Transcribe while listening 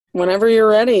Whenever you're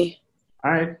ready.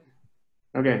 All right.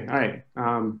 Okay. All right.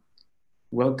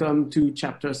 Welcome to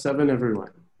chapter seven,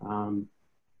 everyone.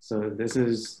 So this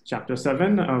is chapter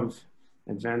seven of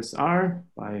Advanced R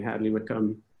by Hadley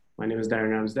Wickham. My name is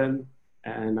Daryn Ramsden,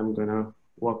 and I'm gonna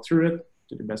walk through it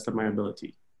to the best of my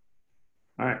ability.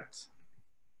 All right.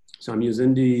 So I'm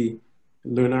using the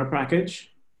Lunar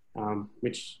package,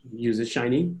 which uses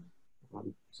Shiny.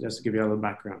 So just to give you a little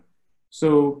background.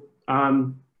 So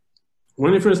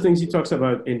one of the first things he talks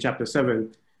about in chapter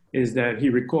seven is that he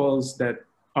recalls that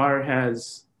R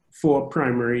has four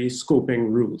primary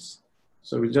scoping rules.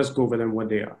 So we'll just go over them what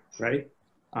they are, right?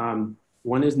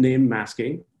 One is name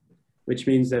masking, which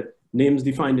means that names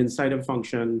defined inside a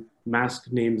function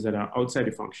mask names that are outside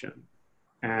the function.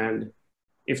 And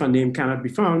if a name cannot be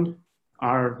found,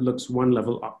 R looks one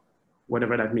level up,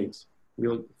 whatever that means.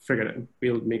 We'll figure it.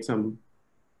 We'll make some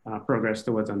progress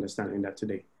towards understanding that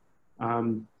today.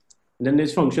 And then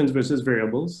there's functions versus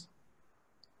variables.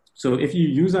 So if you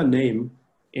use a name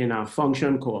in a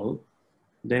function call,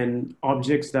 then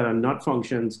objects that are not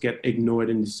functions get ignored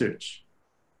in the search.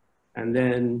 And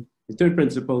then the third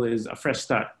principle is a fresh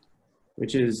start,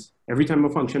 which is every time a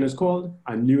function is called,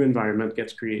 a new environment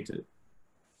gets created.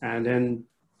 And then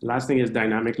the last thing is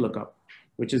dynamic lookup,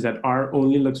 which is that R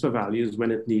only looks for values when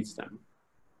it needs them,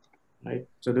 right?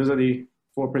 So those are the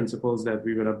four principles that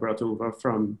we would have brought over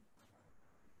from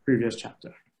previous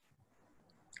chapter.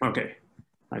 Okay,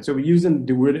 right, so we're using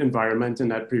the word environment in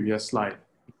that previous slide,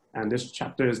 and this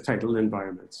chapter is titled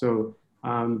environment. So,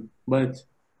 but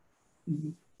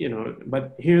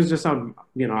here's just a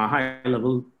high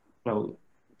level,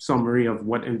 summary of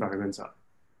what environments are,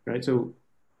 right? So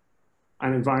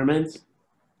an environment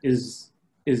is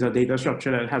a data structure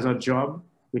that has a job,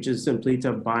 which is simply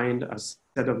to bind a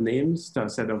set of names to a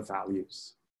set of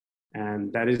values.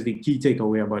 And that is the key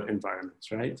takeaway about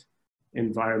environments, right?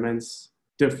 Environments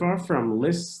differ from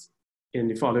lists in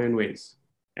the following ways.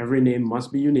 Every name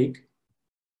must be unique.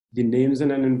 The names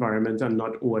in an environment are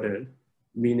not ordered,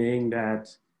 meaning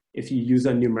that if you use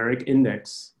a numeric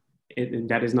index,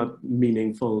 that is not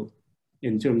meaningful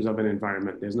in terms of an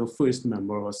environment. There's no first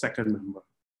member or second member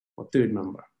or third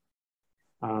member.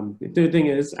 The third thing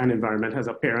is an environment has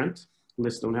a parent.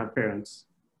 Lists don't have parents.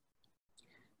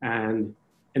 And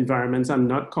environments are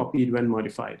not copied when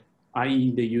modified,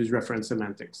 i.e. they use reference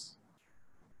semantics.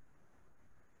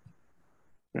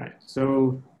 Right,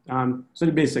 so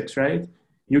the basics, right?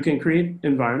 You can create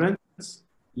environments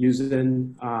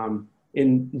using,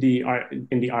 in the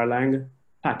Rlang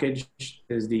package,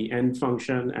 there's the end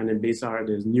function, and in base R,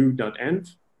 there's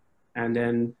new.env. And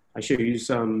then I show you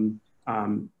some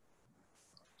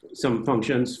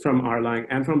functions from Rlang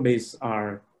and from base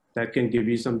R that can give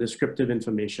you some descriptive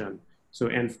information. So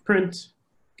env print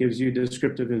gives you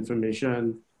descriptive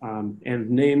information. Env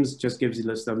names just gives you a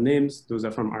list of names. Those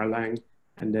are from Rlang.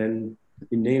 And then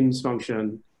the names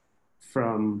function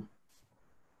from,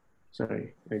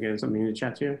 sorry, again, something in the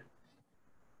chat here.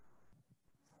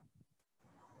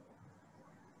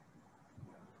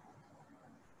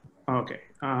 Okay.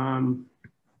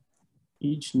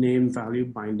 Each name value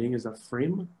binding is a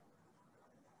frame.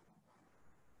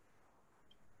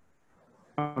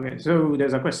 Okay, so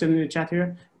there's a question in the chat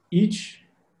here.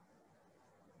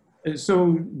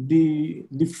 So the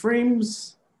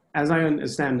frames, as I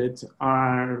understand it,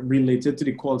 are related to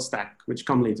the call stack, which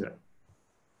come later.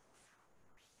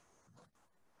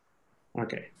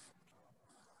 Okay.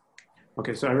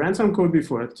 Okay, so I ran some code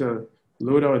before to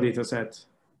load our data set,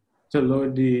 to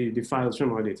load the files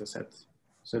from our data set.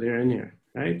 So they're in here,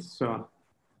 right? So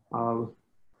I'll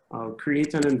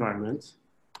create an environment.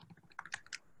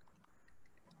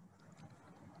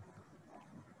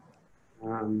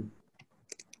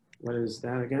 What is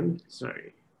that again?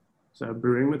 Sorry. So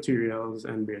brewing materials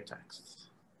and beer text,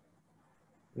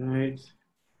 right?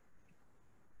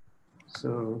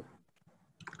 So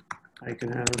I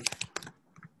can have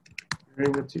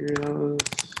brewing materials.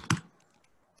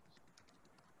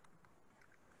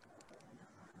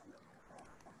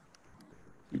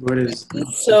 What is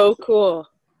so cool?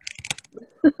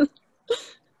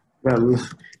 Well,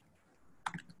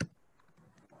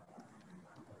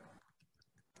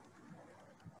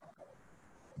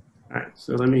 all right,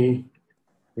 so let me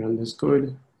run this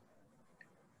code.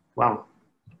 Wow,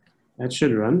 that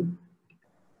should run.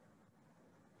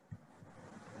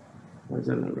 Why is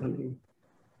that not running?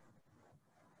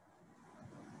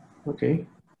 Okay,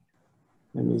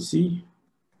 let me see.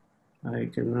 I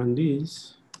can run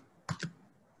these.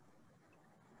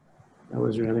 That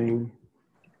was running.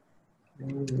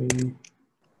 Let's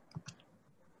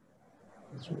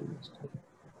run this code.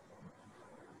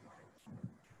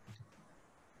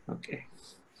 Okay.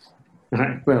 All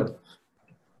right, well,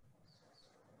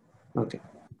 okay.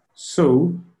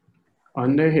 So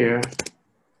under here,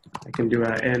 I can do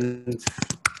an end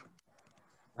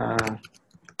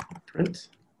print.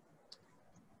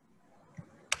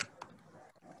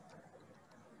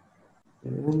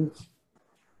 And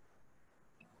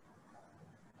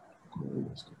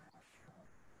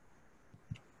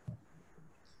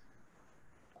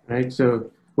right,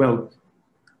 so, well,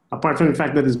 apart from the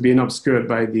fact that it's being obscured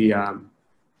by the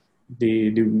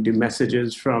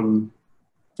messages from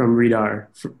read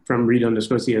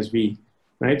underscore CSV,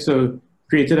 right? So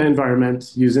created an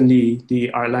environment using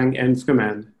the rlang env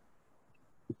command,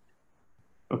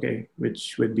 okay,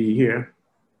 which would be here,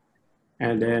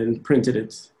 and then printed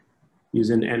it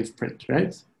using env print,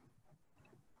 right?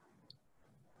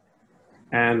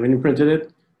 And when you printed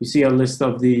it, you see a list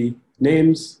of the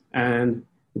names, and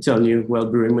it's telling you, well,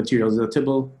 brewing materials is a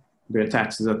tibble, beer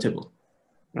tax is a tibble,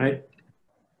 right?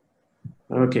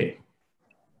 Okay,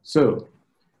 so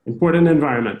important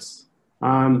environments.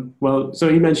 Well, so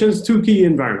he mentions two key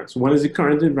environments. One is the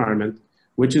current environment,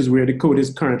 which is where the code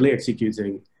is currently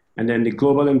executing, and then the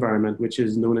global environment, which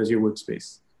is known as your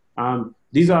workspace.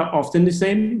 These are often the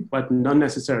same, but not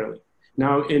necessarily.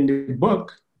 Now, in the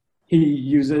book, he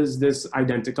uses this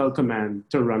identical command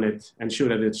to run it and show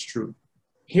that it's true.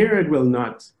 Here it will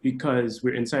not, because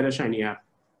we're inside a Shiny app,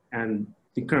 and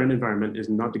the current environment is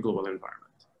not the global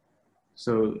environment.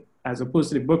 So as opposed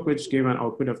to the book, which gave an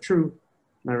output of true,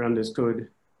 when I run this code,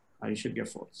 I should get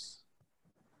false.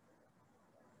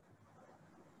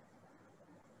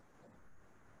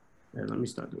 Yeah, let me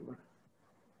start over.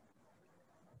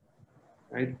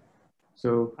 Right?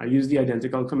 So I use the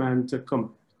identical command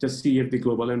to see if the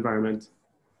global environment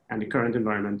and the current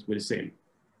environment were the same.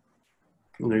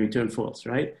 And I return false,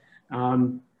 right?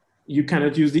 You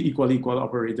cannot use the equal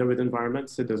operator with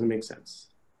environments. It doesn't make sense.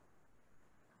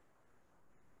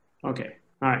 Okay,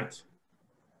 all right.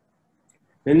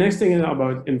 The next thing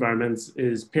about environments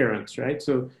is parents, right?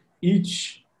 So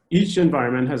each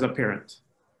environment has a parent.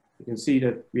 You can see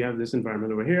that we have this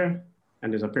environment over here,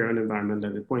 and there's a parent environment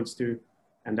that it points to,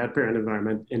 and that parent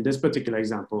environment, in this particular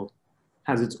example,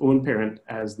 has its own parent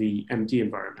as the empty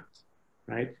environment,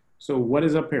 right? So what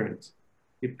is a parent?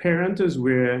 The parent is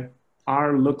where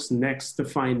R looks next to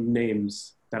find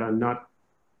names that are not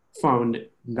bound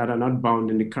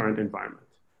in the current environment.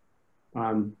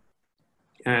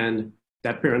 And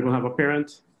that parent will have a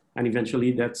parent, and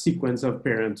eventually that sequence of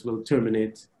parents will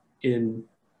terminate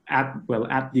at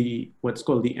the what's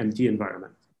called the empty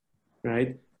environment,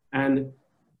 right? And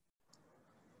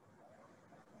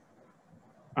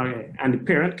the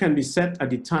parent can be set at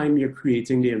the time you're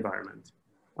creating the environment.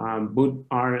 Both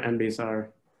R and base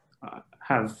R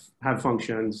have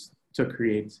functions to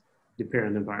create the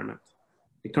parent environment.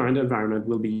 The current environment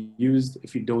will be used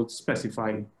if you don't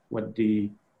specify what the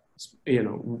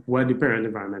parent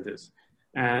environment is.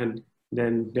 And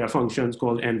then there are functions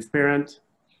called env parent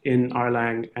in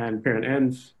rlang and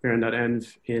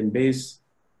parent.env in base,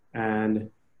 and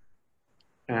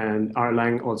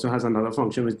rlang also has another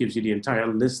function which gives you the entire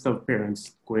list of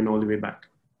parents going all the way back.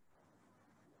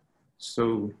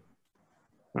 So,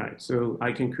 right, so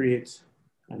I can create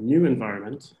a new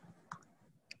environment.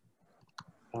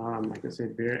 I can say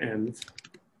bear env,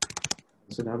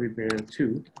 so that'll be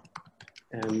bear2,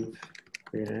 and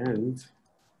bear env,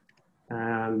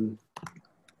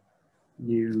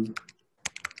 new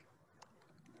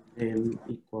name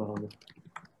equal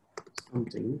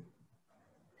something.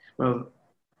 Well,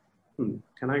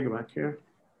 can I go back here?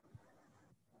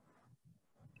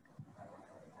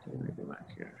 Can I go back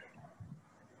here?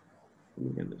 Let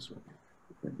me get this one.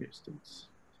 Get your states.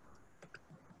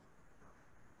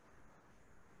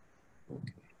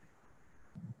 Okay.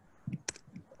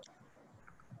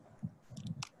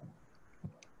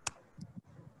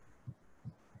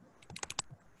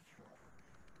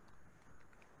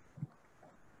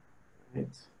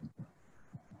 Right.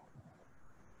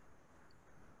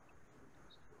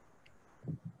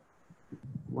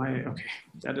 Why? Okay,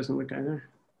 that doesn't work either.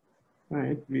 All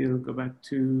right, we'll go back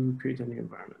to create a new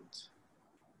environment.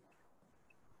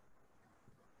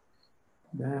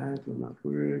 That will not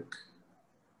work.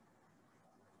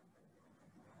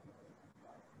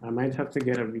 I might have to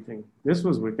get everything. This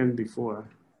was working before.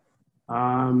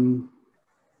 All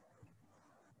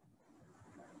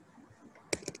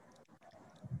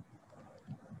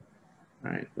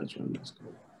right, let's run this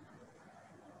code.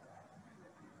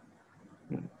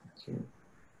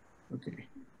 Okay,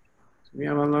 so we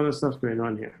have a lot of stuff going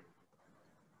on here.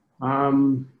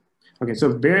 Okay,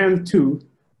 so bear2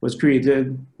 was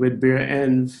created with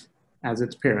bear-env as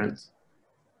its parent,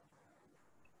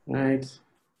 right?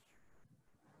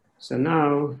 So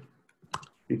now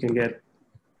you can get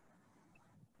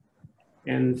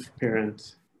env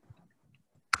parent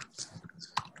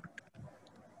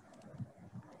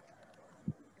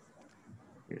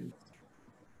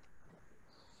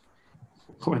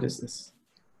what is this?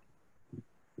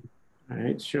 All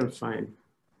right, sure, fine.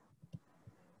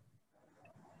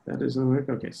 That doesn't work.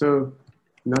 Okay, so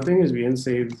nothing is being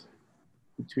saved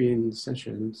between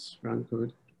sessions, run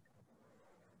code.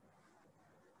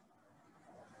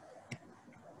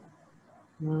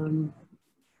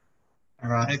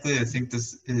 Ironically, I think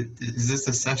this is this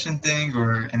a session thing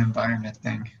or an environment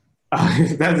thing?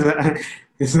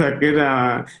 It's a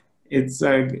good, it's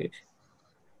a,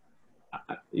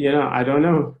 you know, I don't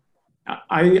know.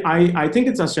 I think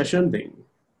it's a session thing.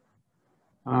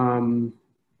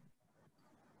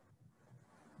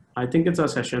 I think it's a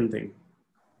session thing.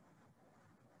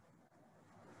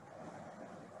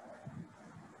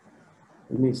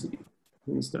 Let me see.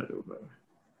 Let me start over.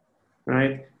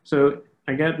 Right. So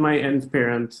I get my env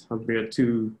parent of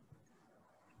bear2.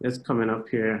 It's coming up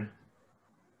here.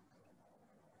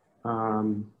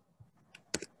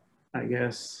 I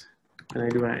guess, and I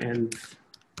do an env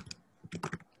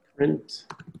print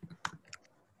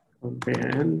of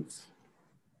bear_env.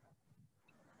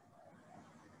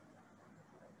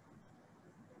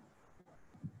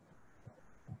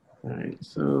 All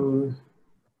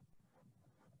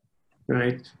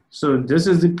right, so this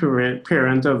is the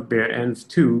parent of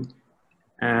bear_env2,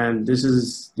 and this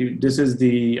is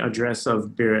the address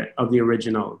of the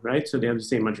original, right? So they have the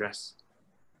same address.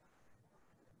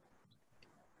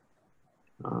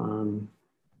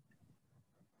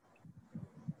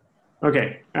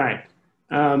 Okay, all right.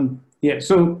 Yeah,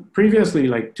 so previously,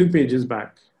 like 2 pages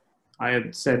back, I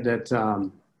had said that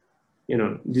you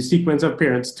know, the sequence of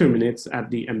parents terminates at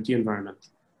the empty environment.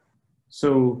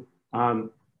 So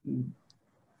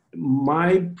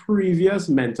my previous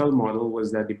mental model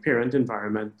was that the parent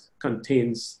environment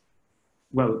contains,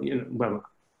 well, you know, well,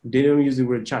 they don't use the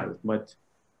word child, but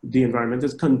the environment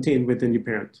is contained within the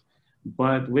parent,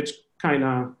 but which kind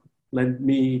of led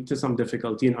me to some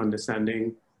difficulty in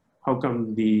understanding how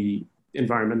come the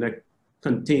environment that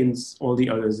contains all the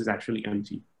others is actually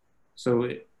empty. So,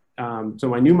 so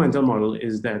my new mental model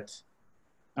is that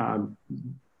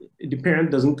the parent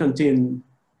doesn't contain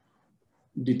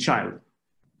the child.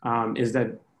 Is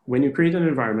that when you create an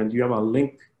environment, you have a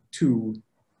link to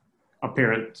a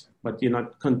parent, but you're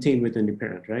not contained within the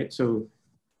parent, right? So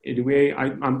the way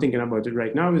I'm thinking about it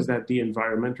right now is that the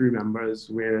environment remembers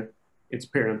where its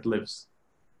parent lives.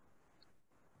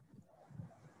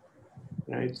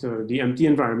 Right, so the empty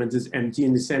environment is empty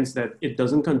in the sense that it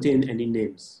doesn't contain any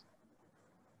names.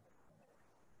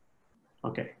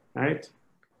 Okay, all right.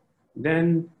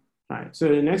 Then, all right, so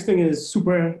the next thing is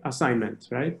super assignment,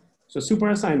 right? So super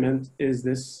assignment is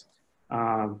this,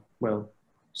 well,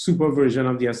 super version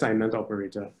of the assignment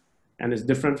operator. And it's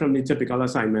different from the typical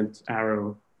assignment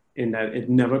arrow in that it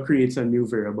never creates a new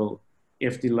variable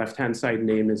if the left-hand side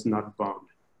name is not bound.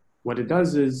 What it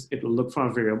does is it will look for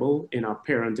a variable in our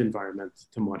parent environment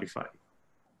to modify,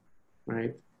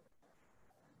 right?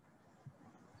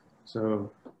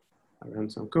 So I run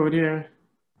some code here.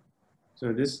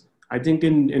 So this, I think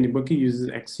in the book he uses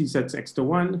X, he sets X to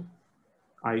 1.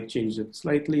 I changed it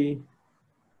slightly,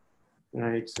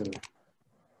 right? So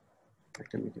I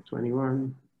can make it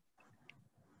 21,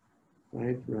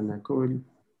 right? Run that code,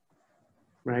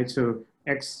 right? So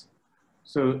X,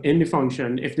 so in the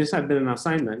function, if this had been an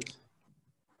assignment,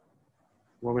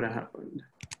 what would have happened?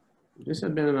 If this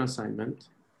had been an assignment,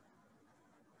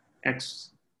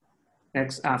 X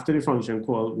after the function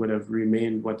call would have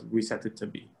remained what we set it to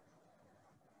be,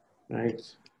 right?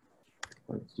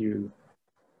 But you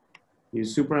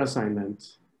use super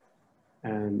assignment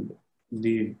and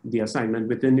the assignment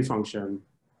within the function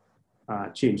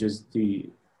changes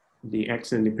the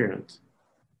X in the parent.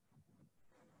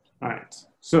 All right,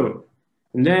 so,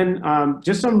 and then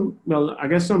just some, well, I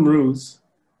guess some rules.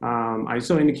 I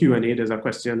saw in the Q&A, there's a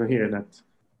question here that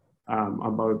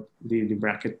about the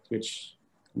bracket, which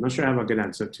I'm not sure I have a good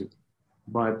answer to,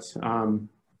 but $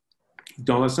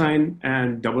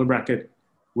 and double bracket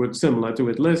work similar to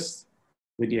with lists,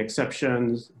 with the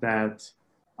exceptions that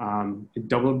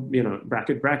double, you know,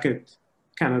 bracket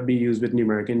cannot be used with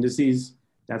numeric indices.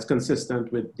 That's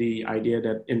consistent with the idea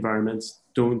that environments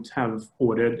don't have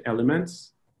ordered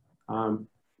elements.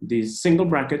 The single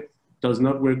bracket does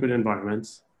not work with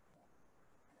environments.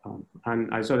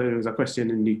 And I saw that there was a question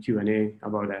in the Q&A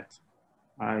about that.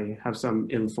 I have some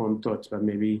ill-formed thoughts, but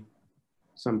maybe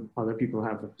some other people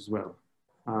have as well.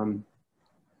 $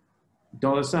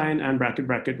 and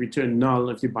bracket return null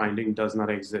if the binding does not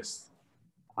exist.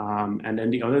 And then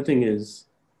the other thing is,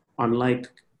 unlike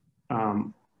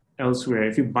elsewhere,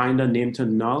 if you bind a name to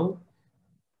null,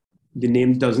 the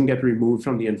name doesn't get removed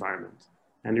from the environment.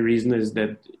 And the reason is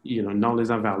that, null is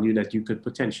a value that you could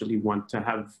potentially want to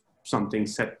have something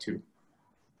set to,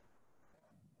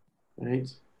 right?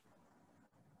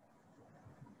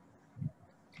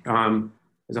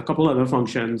 There's a couple other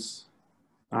functions.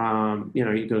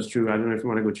 He goes through, I don't know if you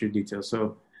want to go through details.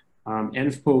 So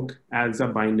env_poke adds a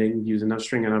binding using a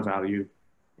string and a value.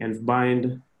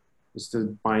 Env_bind is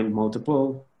to bind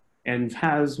multiple.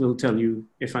 Env_has will tell you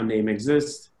if a name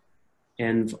exists.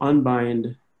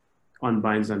 Env_unbind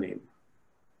unbinds a name,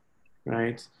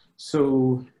 right?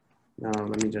 So now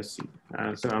let me just see.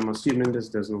 So I'm assuming this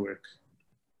doesn't work.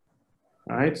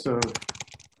 All right, so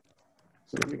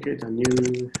let me create a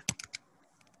new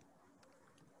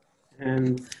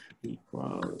env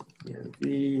equal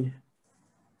env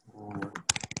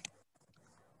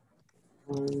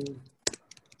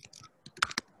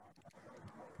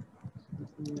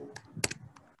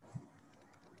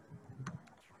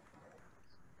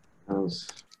else.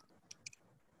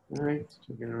 All right, so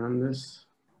we're gonna run this.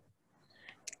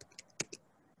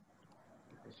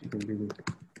 You can do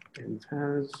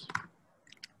env_has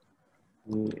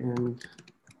the end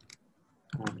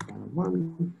of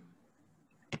 1.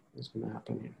 What's gonna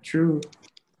happen here? True.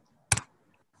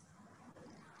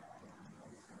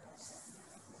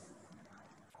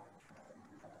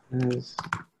 As,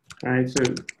 all right, so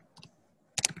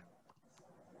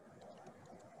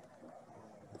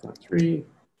 3.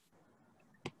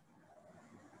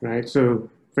 Right, so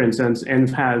for instance,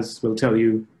 env_has will tell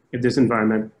you if this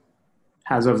environment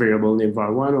has a variable named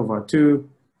var1 or var2.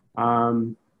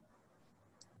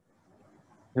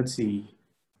 Let's see,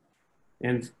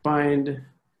 env_bind,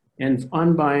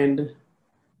 env_unbind.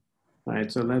 All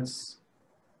right, so let's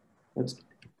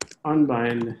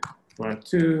unbind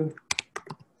var2.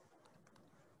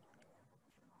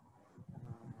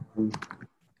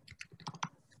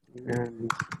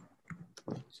 And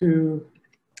var2.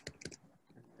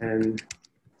 And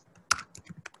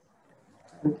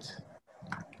let's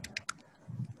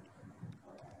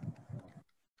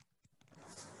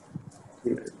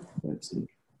see.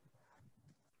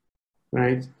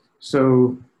 Right.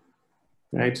 So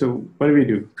what do we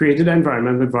do? Created an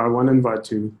environment with var1 and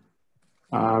var2.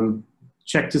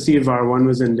 Check to see if var1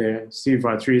 was in there, see if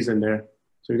var3 is in there.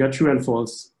 So we got true and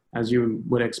false, as you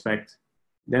would expect.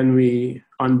 Then we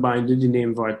unbinded the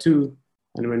name var2,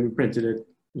 and when we printed it,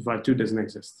 var2 doesn't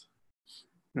exist,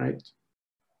 right?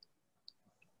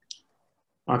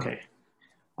 Okay.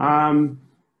 And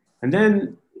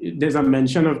then there's a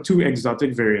mention of 2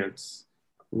 exotic variants,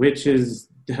 which is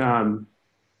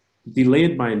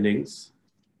delayed bindings,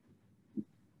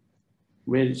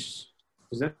 which,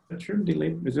 is that true?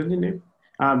 Delayed, is that the name?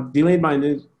 Delayed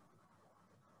bindings,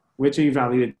 which are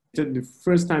evaluated the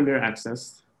first time they're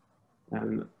accessed.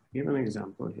 And give an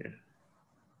example here.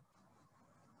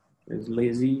 There's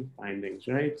lazy bindings,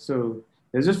 right? So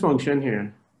there's this function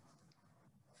here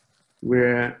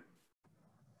where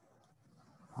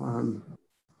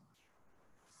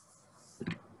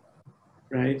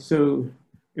right, so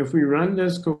if we run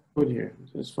this code here,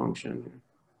 this function here,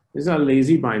 this is a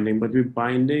lazy binding, but we're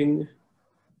binding,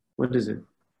 what is it?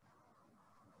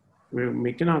 We're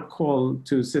making a call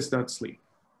to sys.sleep,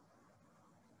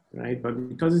 right? But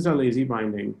because it's a lazy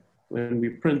binding, when we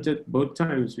print it both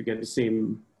times, we get the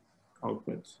same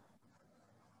output,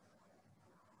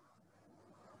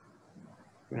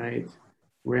 right?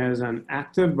 Whereas an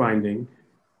active binding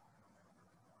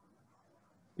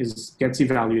gets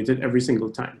evaluated every single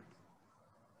time.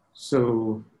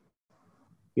 So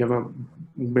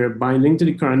we're binding to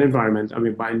the current environment, and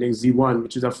we're binding z1,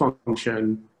 which is a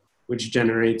function which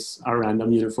generates a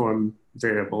random uniform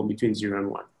variable between 0 and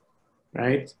 1,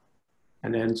 right?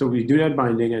 And then, so we do that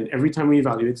binding, and every time we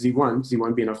evaluate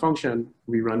z1 being a function,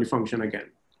 we run the function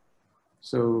again.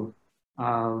 So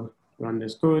I'll run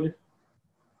this code,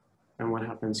 and what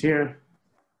happens here?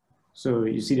 So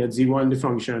you see that z1, the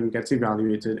function, gets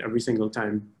evaluated every single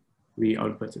time we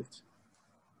output it.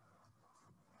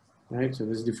 Right, so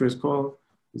this is the first call,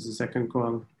 this is the second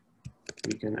call.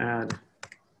 We can add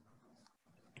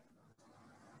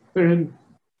third,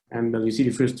 and you see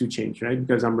the first 2 change, right?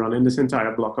 Because I'm running this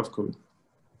entire block of code.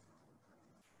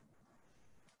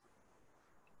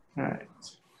 All right.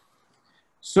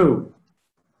 So,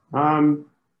 and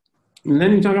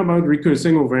then you talk about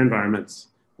recursing over environments.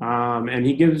 And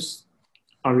he gives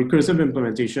a recursive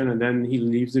implementation, and then he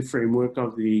leaves the framework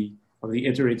of the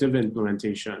iterative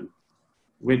implementation,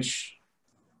 which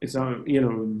is,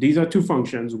 these are 2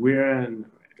 functions.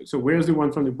 So where's the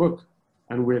one from the book?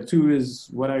 And where 2 is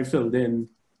what I filled in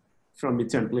from the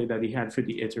template that he had for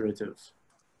the iterative.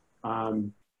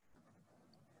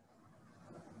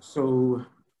 So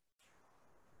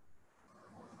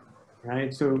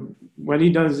what he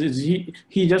does is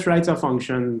he just writes a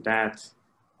function that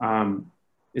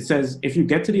it says if you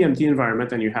get to the empty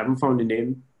environment and you haven't found the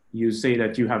name, you say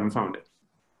that you haven't found it.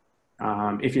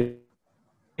 If you're in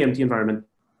the empty environment,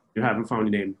 you haven't found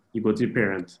the name, you go to the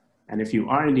parent. And if you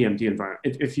are in the empty environment,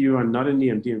 if you are not in the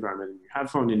empty environment and you have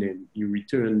found the name, you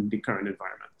return the current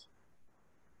environment,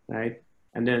 right?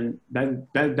 And then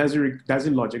that's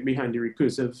the logic behind the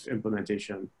recursive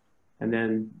implementation. And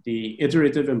then the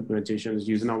iterative implementation is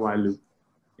using a while loop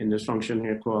in this function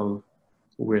here called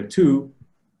where2,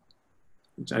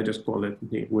 which I just call it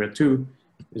where2,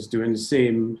 is doing the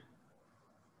same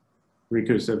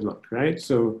recursive look, right?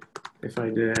 So if I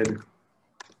did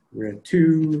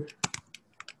where2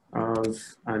 of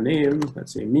a name,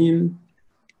 let's say mean,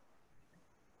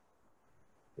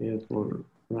 it will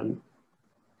run.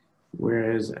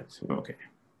 Where is it? Okay,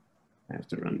 I have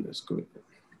to run this code.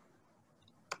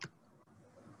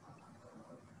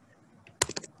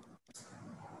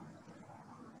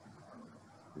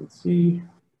 Let's see.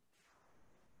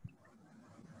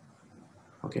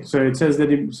 Okay, so it says that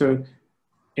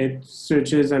it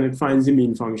searches and it finds the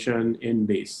mean function in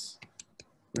base,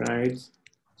 right?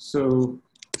 So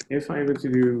if I were to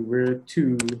do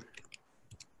where2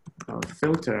 of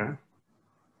filter,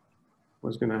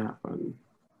 what's going to happen?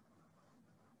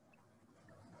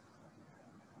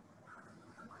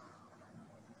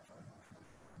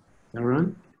 That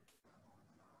run?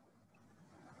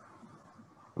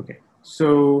 Okay,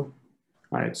 so,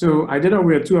 all right, so I did a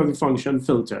where2 of the function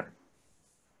filter,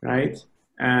 right?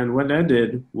 And what that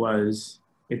did was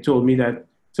it told me that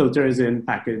filter is in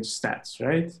package stats,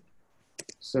 right?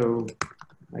 So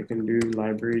I can do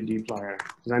library dplyr,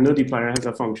 because I know dplyr has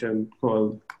a function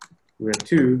called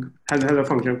where2, has a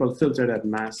function called filter that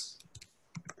mass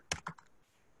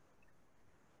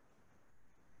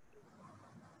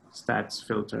stats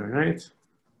filter, right?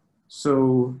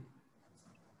 So,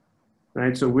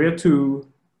 right, so where2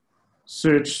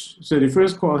 search, so the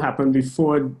first call happened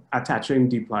before attaching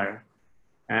dplyr,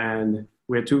 and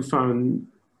where2 found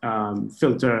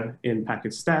filter in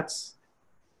package stats,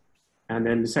 and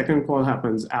then the second call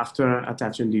happens after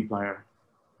attaching dplyr,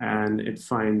 and it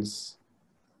finds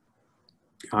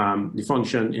the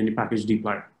function in the package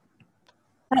dplyr.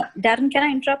 Daryn, can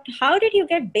I interrupt? How did you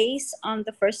get base on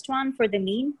the first one for the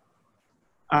mean?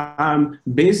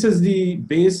 Base is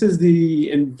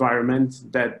the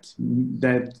environment that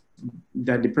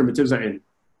the primitives are in.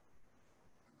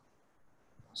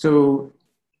 So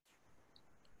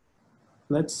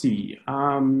let's see.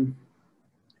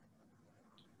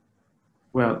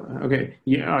 Well, okay,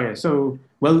 yeah, oh yeah. So,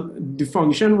 well, the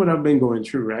function would have been going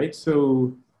through, right?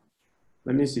 So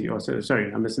let me see. Oh,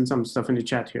 sorry, I'm missing some stuff in the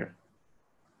chat here.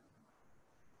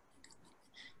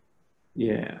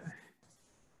 Yeah.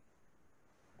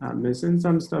 I'm missing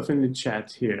some stuff in the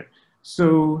chat here.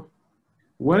 So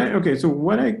what I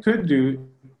could do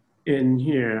in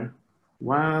here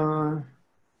while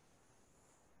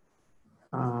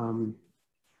I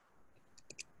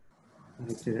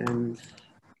can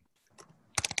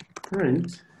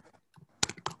print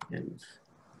and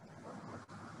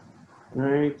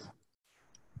right.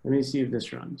 Let me see if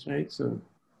this runs, right? So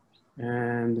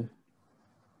and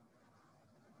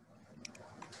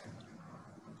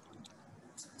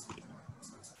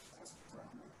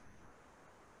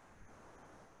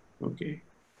okay.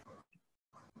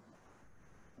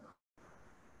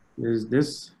 There's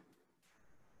this.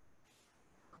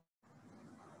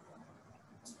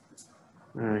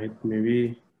 All right,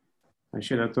 maybe I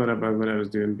should have thought about what I was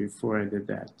doing before I did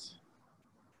that.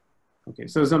 Okay,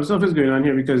 so some stuff is going on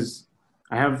here because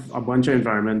I have a bunch of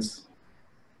environments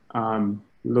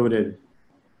loaded.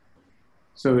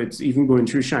 So it's even going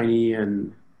through Shiny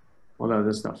and all that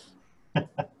other stuff.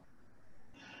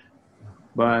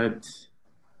 But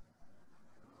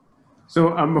so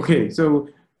okay. So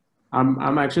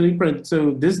I'm actually print.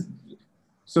 So this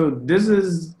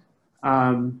is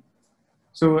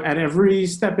so at every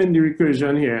step in the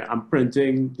recursion here, I'm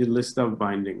printing the list of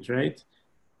bindings, right?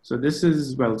 So this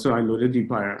is well. So I loaded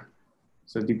dplyr.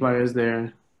 So dplyr is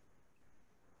there.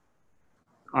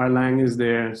 rlang is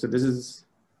there. So this is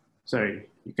sorry.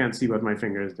 You can't see what my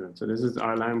finger is doing. So this is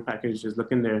rlang package. Just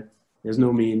look in there. There's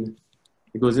no mean.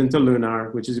 It goes into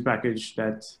lunar, which is a package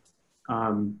that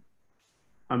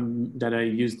that I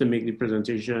used to make the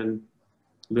presentation.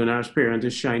 Lunar's parent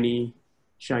is Shiny.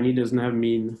 Shiny doesn't have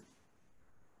mean.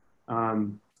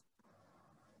 Then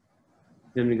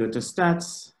we go to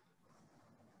stats.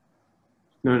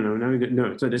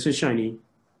 No. So this is Shiny.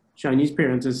 Chinese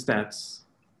parent is stats.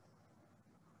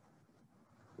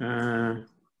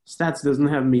 Stats doesn't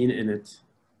have mean in it.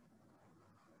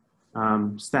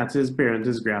 Stats is parent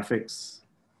is graphics,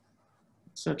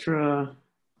 etc.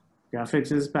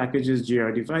 Graphics is packages,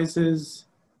 GR devices,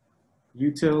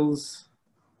 utils,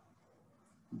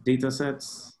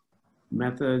 datasets,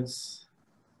 methods.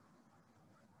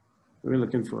 What are we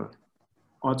looking for?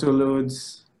 Auto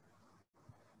loads.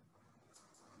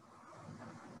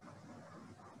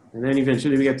 And then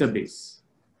eventually we get to base.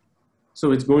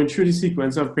 So it's going through the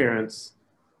sequence of parents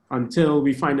until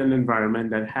we find an environment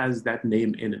that has that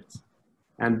name in it.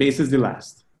 And base is the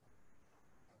last.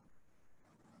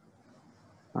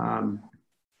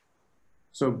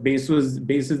 So base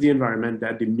is the environment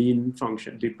that the mean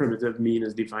function, the primitive mean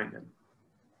is defined in.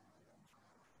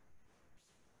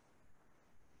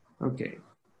 Okay.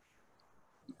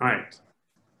 All right.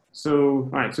 So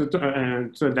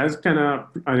that's kind of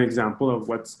an example of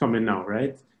what's coming now,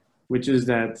 right? Which is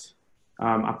that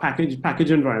a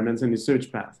package environments in the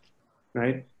search path,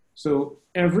 right? So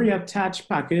every attached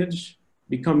package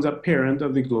becomes a parent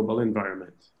of the global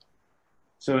environment.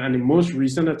 So, and the most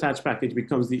recent attached package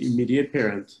becomes the immediate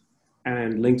parent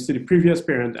and links to the previous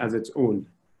parent as its own.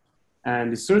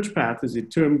 And the search path is a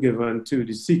term given to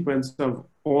the sequence of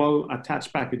all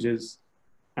attached packages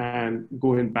and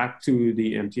going back to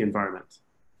the empty environment.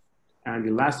 And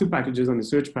the last two packages on the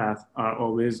search path are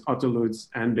always autoloads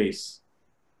and base,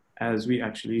 as we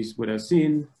actually would have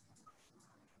seen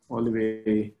all the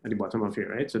way at the bottom of here,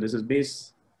 right? So this is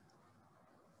base,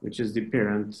 which is the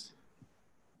parent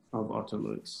of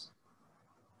autoloads,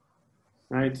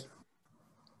 right?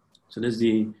 So this is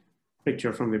the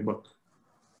picture from the book,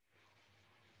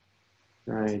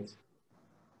 right?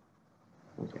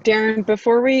 Okay. Daryn,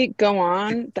 before we go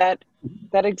on, that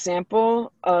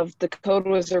example of the code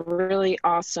was a really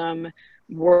awesome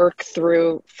work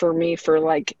through for me for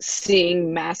like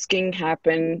seeing masking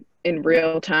happen in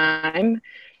real time.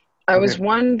 I was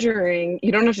wondering,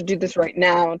 you don't have to do this right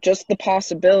now, just the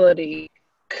possibility,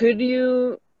 could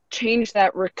you change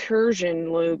that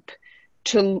recursion loop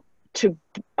to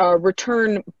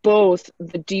return both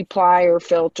the dplyr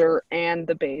filter and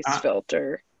the base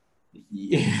filter?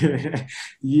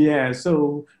 Yeah,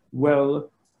 so, well,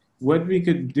 what we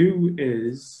could do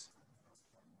is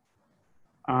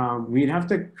we'd have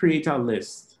to create a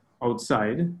list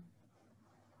outside.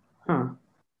 I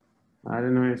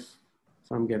don't know if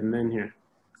I'm getting in here.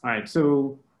 All right,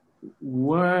 so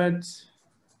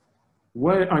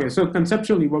okay, so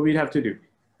conceptually what we'd have to do,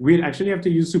 we'd actually have to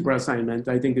use super assignment,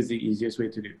 I think is the easiest way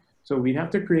to do. So we'd have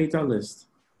to create a list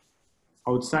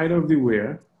outside of the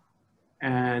where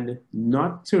and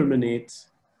not terminate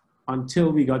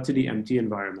until we got to the empty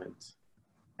environment.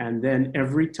 And then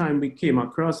every time we came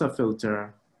across a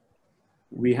filter,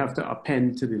 we have to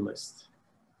append to the list.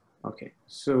 Okay,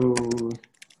 so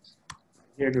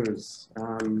here goes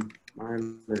my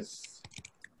list.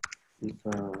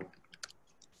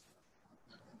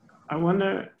 I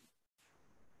wonder,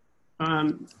 I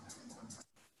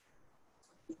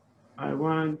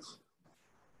want,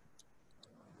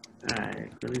 all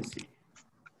right, let me see.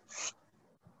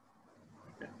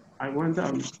 I want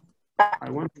the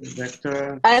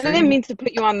vector. I didn't mean to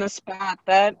put you on the spot.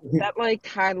 That like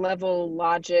high level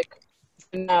logic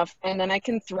enough, and then I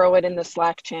can throw it in the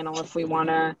Slack channel if we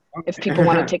wanna, if people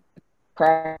want to take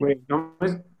credit. Wait, all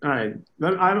right.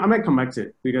 I might come back to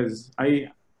it because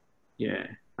yeah,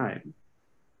 all right.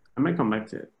 I might come back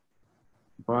to it,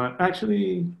 but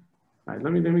actually, all right,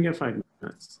 let me get 5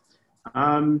 minutes.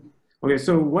 Okay,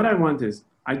 so what I want is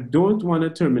I don't want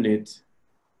to terminate.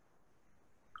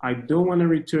 I don't want to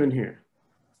return here.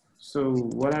 So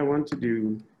what I want to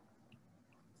do,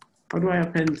 how do I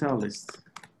append to a list?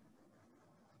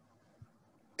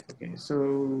 Okay,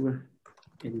 so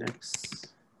index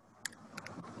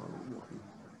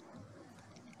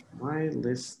my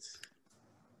list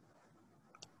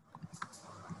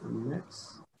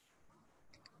index.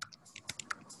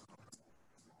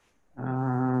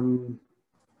 N.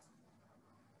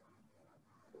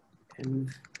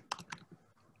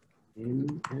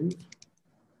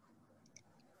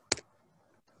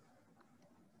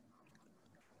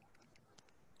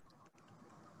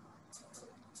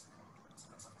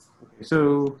 Okay,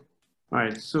 so, all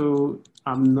right, so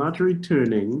I'm not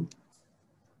returning,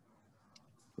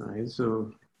 all right,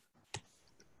 so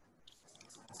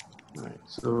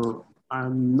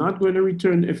I'm not going to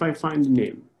return if I find the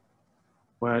name,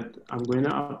 but I'm going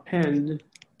to append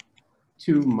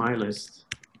to my list.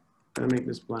 I'm gonna make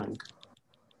this blank.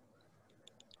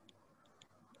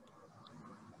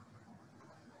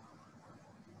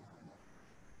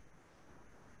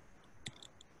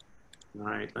 All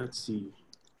right, let's see.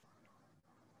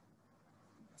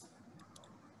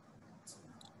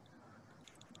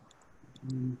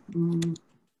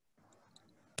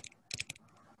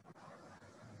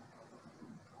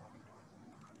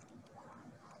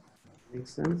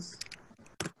 Makes sense.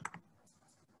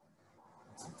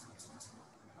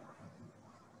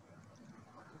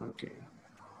 Okay.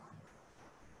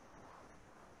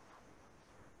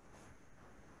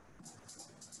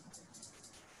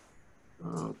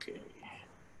 Okay.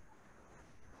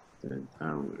 Did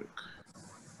that work?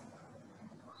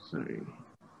 Sorry.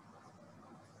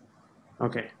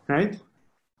 Okay, right?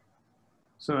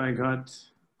 So I got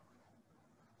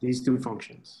these two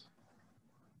functions.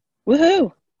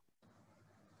 Woohoo!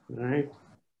 All right.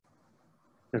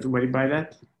 Everybody buy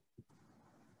that?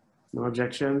 No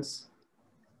objections?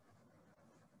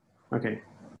 Okay.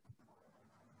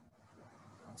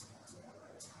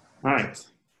 All right.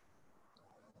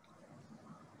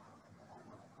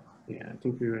 Yeah, I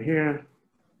think we were here.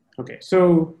 Okay,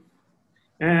 so,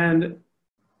 and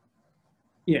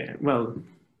yeah, well,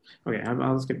 okay,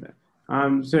 I'll skip that.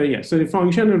 So yeah, so the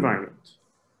function environment,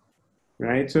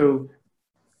 right? So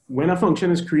when a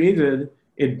function is created,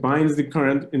 it binds the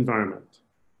current environment,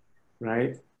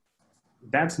 right?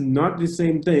 That's not the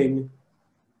same thing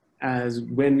as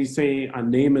when we say a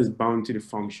name is bound to the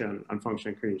function on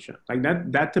function creation. Like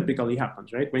that typically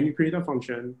happens, right? When you create a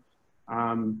function,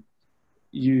 I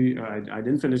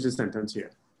didn't finish the sentence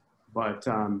here, but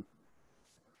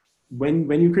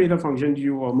when you create a function,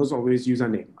 you almost always use a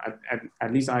name,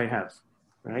 at least I have,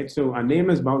 right? So a name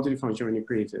is bound to the function when you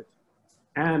create it,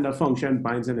 and a function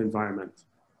binds an environment,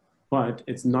 but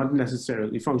it's not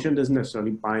necessarily, the function doesn't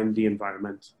necessarily bind the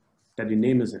environment that the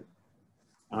name is in.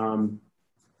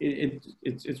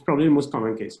 It's probably the most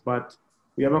common case, but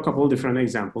we have a couple of different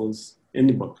examples in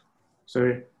the book.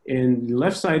 So in the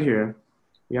left side here,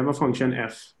 we have a function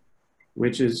f,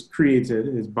 which is created,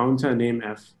 is bound to a name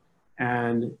f,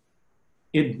 and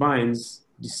it binds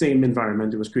the same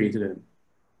environment it was created in,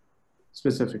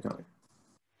 specifically.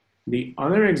 The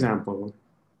other example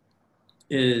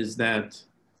is that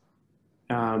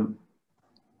the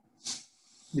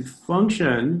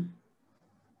function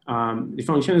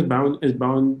is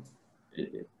bound,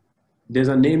 there's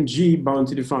a name G bound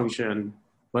to the function,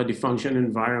 but the function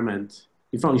environment,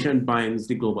 the function binds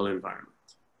the global environment.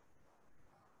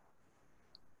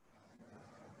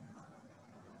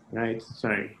 Right,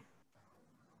 sorry.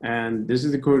 And this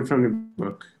is the code from the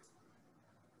book,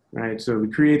 right? So we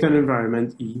create an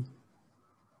environment E.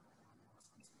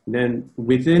 Then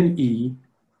within E,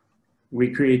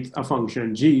 we create a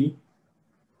function G.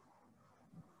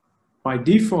 By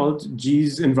default,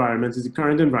 G's environment is the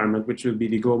current environment, which will be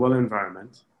the global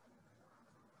environment.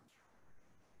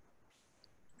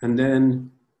 And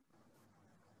then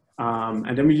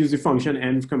we use the function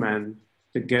env command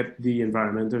to get the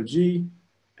environment of G.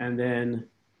 And then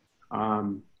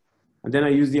I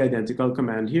use the identical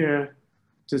command here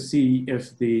to see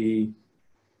if the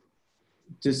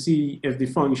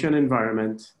function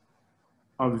environment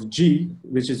of G,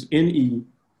 which is in E,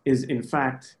 is in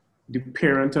fact the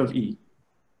parent of E.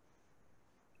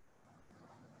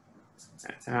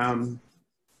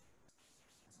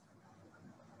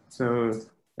 So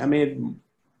that made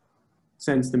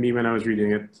sense to me when I was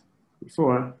reading it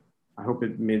before. I hope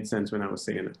it made sense when I was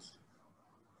saying it.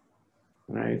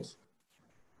 All right.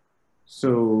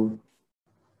 So,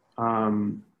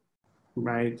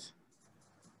 right.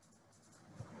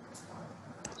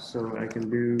 So I can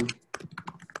do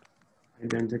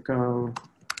identical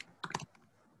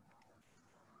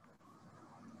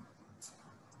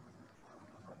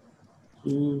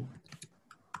E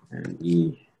and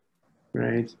E,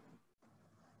 right?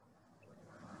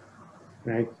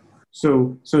 Right.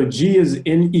 So G is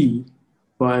in E,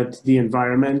 but the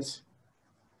environment,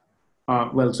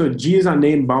 so G is a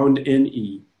name bound in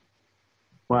E,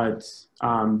 but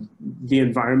the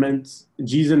environment,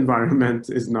 G's environment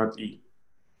is not E,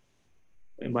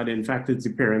 but in fact it's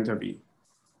the parent of E.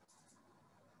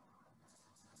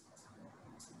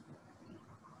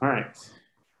 All right.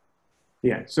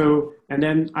 Yeah, so, and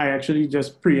then I actually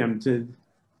just preempted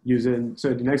using,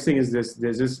 so the next thing is this,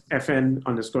 there's this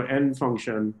fn_n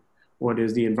function, or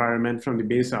there's the environment from the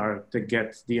base R to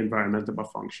get the environment of a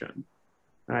function,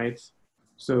 right?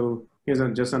 So here's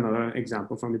just another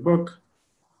example from the book.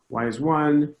 Y is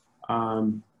 1,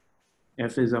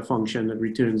 f is a function that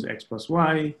returns x plus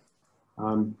y.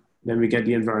 Then we get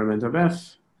the environment of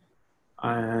f,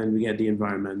 and we get the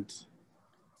environment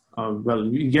of, well,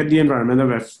 you get the environment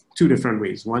of f two different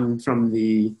ways. One from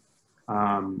the,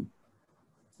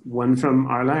 one from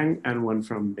Erlang and one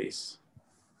from base,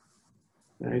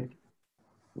 right?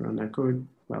 run that code.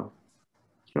 Well,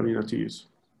 it's probably not to use.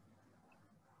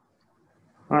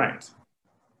 All right.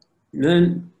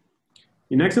 Then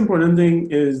the next important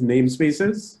thing is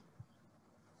namespaces.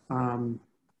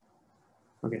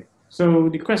 Okay, so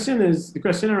the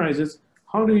question arises,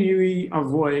 how do we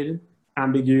avoid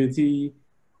ambiguity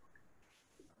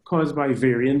caused by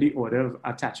varying the order of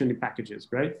attaching the packages,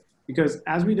 right? Because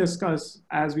as we discussed,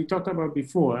 as we talked about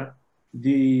before,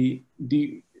 when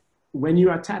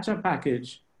you attach a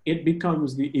package, it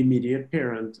becomes the immediate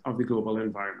parent of the global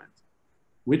environment,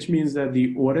 which means that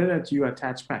the order that you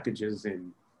attach packages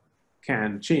in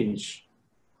can change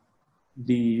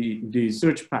the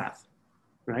search path,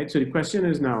 right? So the question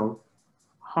is now,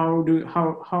 how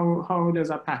does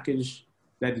a package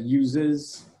that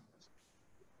uses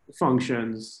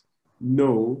functions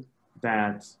know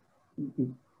that,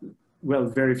 well,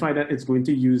 verify that it's going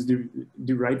to use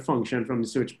the right function from the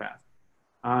search path?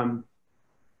 And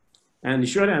the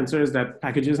short answer is that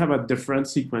packages have a different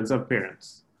sequence of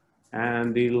parents.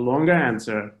 And the longer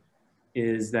answer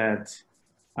is that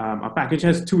a package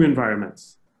has two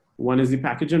environments. One is the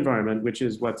package environment, which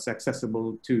is what's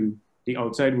accessible to the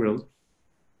outside world,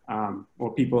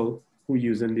 or people who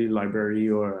use in the library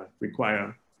or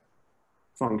require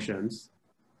functions.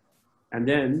 And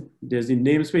then there's the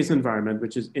namespace environment,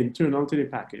 which is internal to the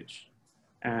package.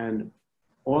 And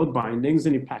all bindings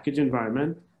in the package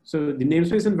environment. So the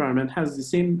namespace environment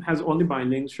has all the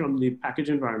bindings from the package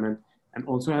environment and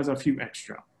also has a few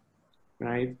extra,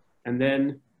 right? And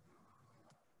then,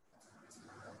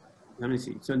 let me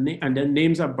see. So, and then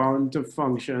names are bound to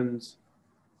functions,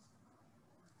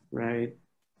 right?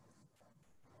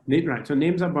 Right, so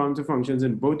names are bound to functions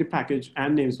in both the package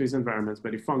and namespace environments,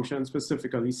 but the function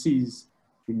specifically sees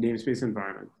the namespace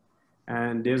environment.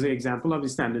 And there's an example of the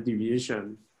standard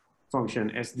deviation function,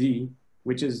 SD,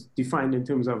 which is defined in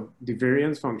terms of the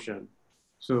variance function.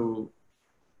 So,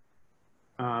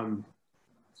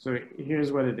 so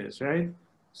here's what it is, right?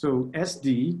 So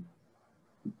SD,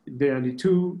 there are the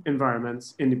two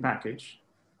environments in the package,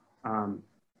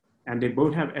 and they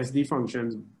both have SD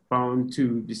functions bound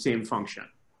to the same function,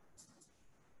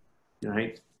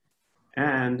 right?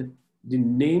 And the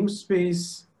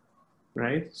namespace,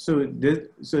 right? So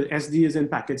SD is in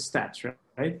package stats,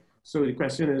 right? So the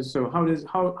question is, so how does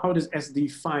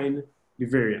SD find the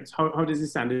variance? How does the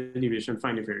standard deviation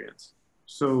find the variance?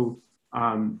 So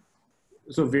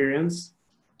so variance,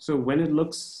 so when it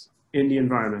looks in the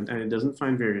environment and it doesn't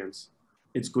find variance,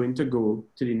 it's going to go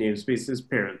to the namespace's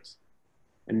parent.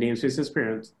 And namespace's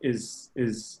parent is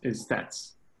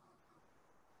stats,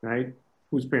 right?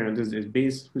 Whose parent is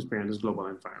base, whose parent is global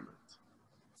environment,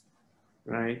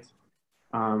 right?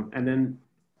 And then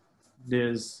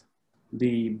there's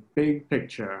the big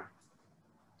picture,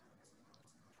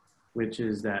 which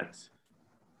is that,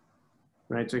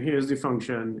 right? So here's the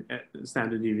function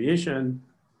standard deviation,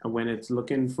 and when it's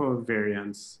looking for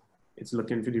variance, it's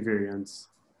looking for the variance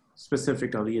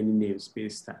specifically in the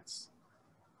namespace stats.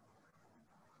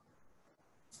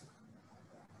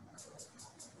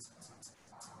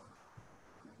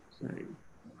 Sorry.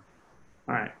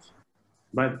 All right,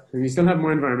 but we still have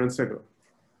more environments to go.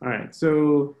 All right,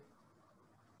 so,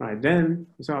 all right, then,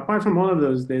 so apart from all of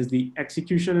those, there's the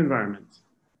execution environment.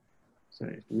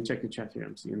 Sorry, let me check the chat here.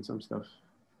 I'm seeing some stuff.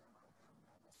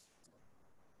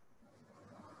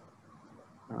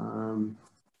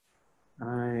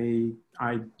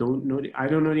 I don't know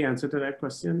the answer to that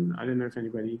question. I don't know if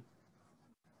anybody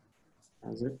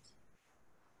has it.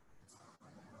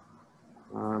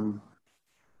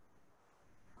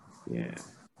 Yeah.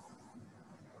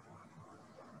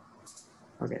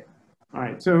 Okay. All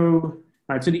right. So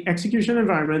the execution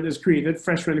environment is created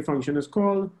fresh when the function is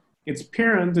called. Its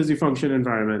parent is the function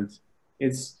environment.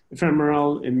 It's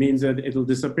ephemeral. It means that it'll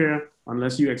disappear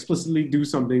unless you explicitly do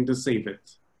something to save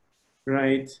it,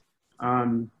 right?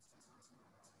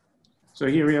 So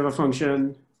here we have a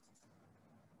function,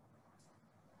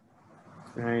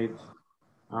 right?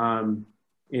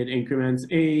 It increments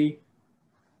A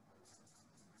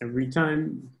every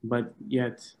time, but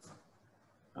yet,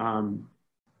 but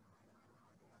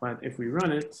if we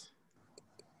run it,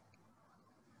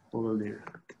 what will do?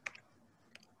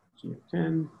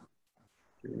 G10,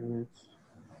 run it,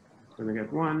 it's gonna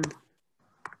get 1,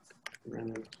 run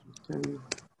it, 10.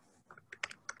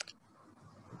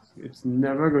 It's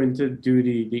never going to do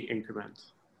the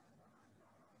increment.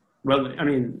 Well, I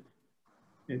mean,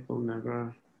 it will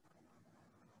never.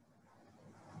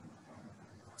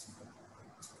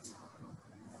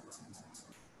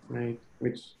 Right,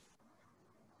 which.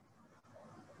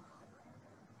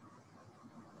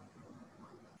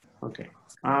 Okay,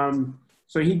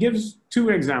 so he gives two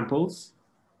examples.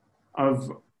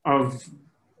 of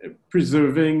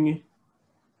preserving,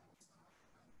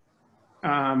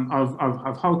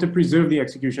 of how to preserve the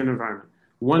execution environment.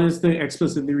 One is to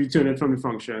explicitly return it from the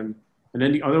function, and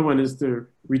then the other one is to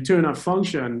return a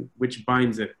function which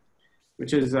binds it,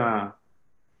 which is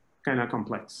kind of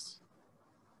complex.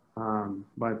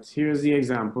 But here's the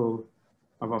example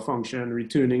of a function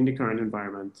returning the current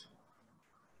environment.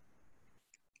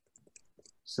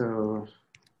 So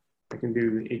I can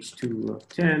do h2 of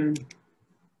 10.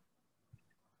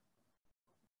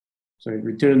 So it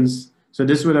returns, so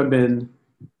this would have been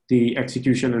the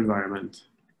execution environment.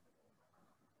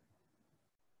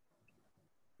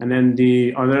 And then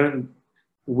the other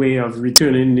way of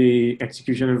returning the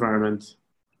execution environment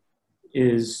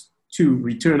is to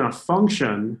return a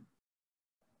function,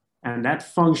 and that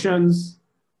function's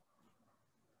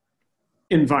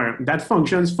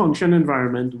function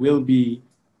environment will be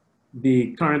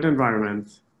the current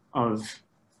environment of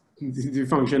the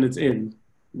function it's in,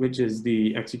 which is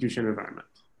the execution environment,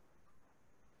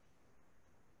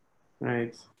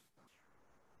 right?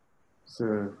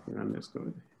 So run this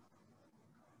code.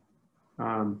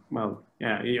 Well,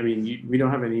 yeah, I mean, we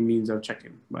don't have any means of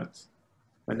checking, but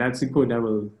that's the code that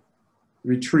will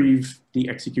retrieve the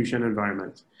execution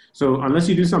environment. So unless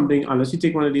you do something, unless you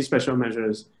take one of these special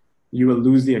measures, you will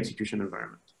lose the execution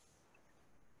environment.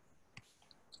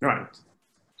 All right.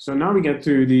 So now we get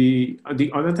to the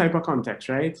other type of context,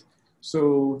 right?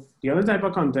 So the other type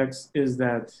of context is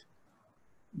that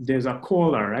there's a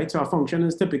caller, right? So a function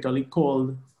is typically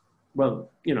called,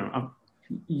 well, you know,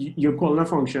 you're calling a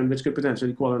function which could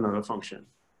potentially call another function.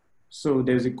 So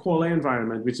there's a caller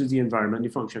environment, which is the environment the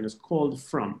function is called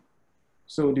from.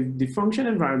 So the function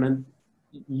environment,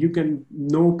 you can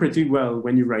know pretty well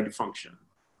when you write the function.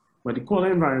 But the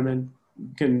caller environment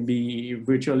can be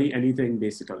virtually anything,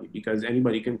 basically, because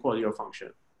anybody can call your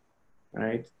function,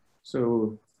 right?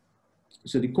 So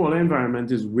the caller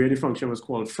environment is where the function was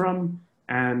called from,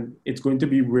 and it's going to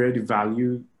be where the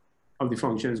value of the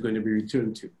function is going to be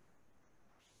returned to,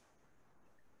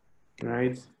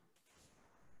 right?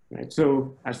 Right.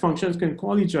 So as functions can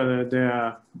call each other, there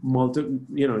are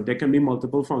there can be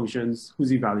multiple functions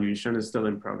whose evaluation is still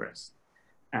in progress.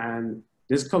 And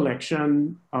this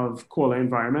collection of caller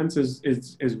environments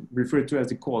is referred to as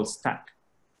the call stack.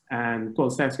 And call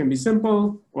stacks can be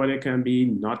simple or they can be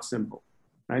not simple,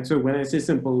 right? So when I say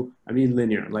simple, I mean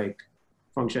linear, like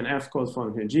function f calls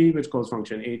function g, which calls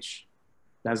function h.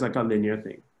 That's like a linear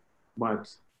thing.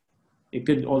 But it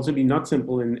could also be not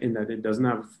simple in that it doesn't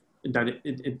have, that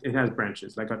it has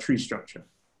branches, like a tree structure.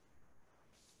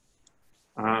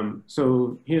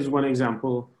 So here's one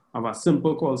example of a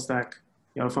simple call stack.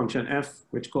 You have a function f,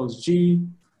 which calls g,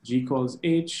 g calls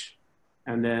h,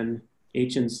 and then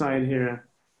h inside here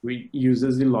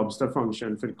uses the lobster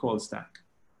function for the call stack.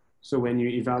 So when you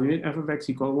evaluate f of x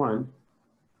equal 1,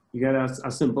 you get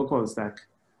a simple call stack.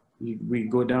 We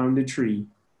go down the tree.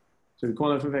 So we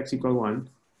call f of x equal 1.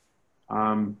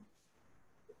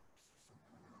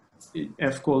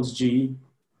 F calls g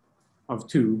of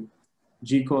 2,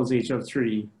 g calls h of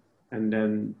 3, and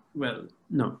then, well,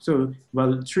 no. So,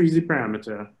 well, 3 is the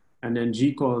parameter, and then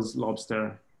g calls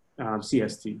lobster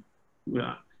CST.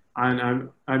 Yeah. And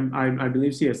I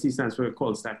believe CST stands for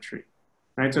call stack tree,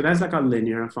 right? So that's like a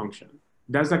linear function.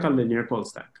 That's like a linear call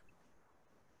stack.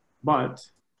 But,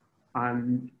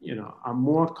 you know, a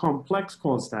more complex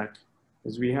call stack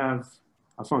is we have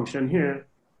a function here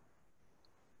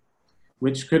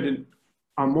which could,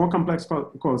 a more complex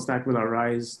call stack will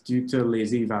arise due to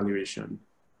lazy evaluation,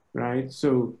 right?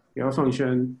 So you have a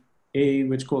function A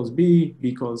which calls B,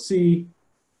 B calls C,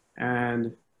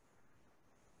 and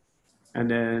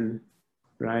then,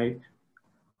 right?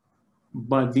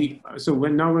 But so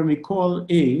when we call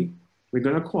A, we're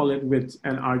gonna call it with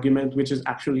an argument which is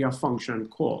actually a function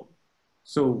call.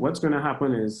 So what's gonna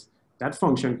happen is that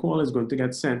function call is going to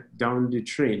get sent down the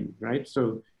train, right?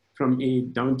 So from A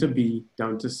down to B,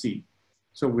 down to C.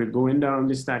 So we're going down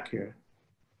the stack here,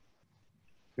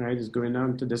 right? It's going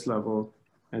down to this level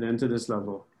and then to this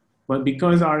level. But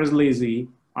because R is lazy,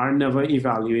 R never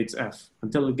evaluates F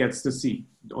until it gets to C,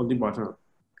 on the bottom.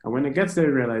 And when it gets there,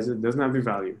 it realizes it doesn't have the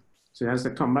value. So it has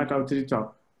to come back out to the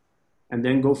top and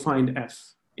then go find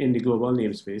F in the global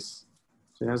namespace.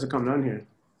 So it has to come down here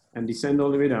and descend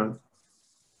all the way down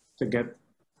to get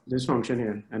this function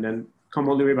here and then come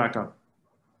all the way back up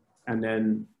and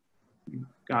then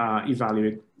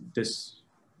evaluate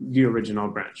the original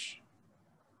branch.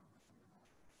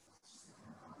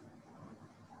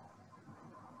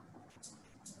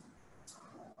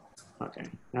 Okay,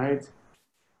 right.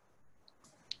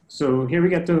 So here we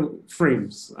get to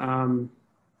frames.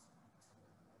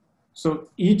 So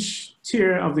each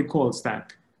tier of the call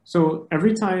stack. So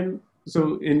every time,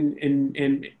 so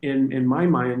in my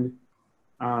mind,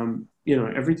 you know,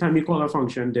 every time you call a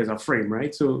function, there's a frame,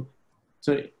 right? So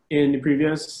in the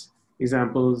previous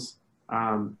examples,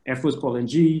 f was calling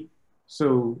g,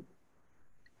 so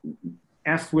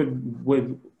f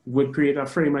would create a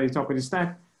frame at the top of the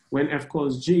stack. When f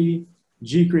calls g,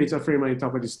 g creates a frame at the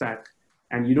top of the stack,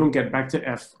 and you don't get back to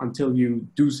f until you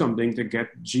do something to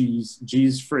get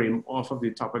g's frame off of the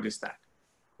top of the stack,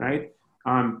 right?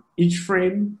 Each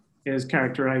frame is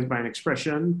characterized by an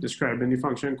expression described in the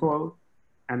function call,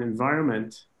 an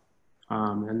environment,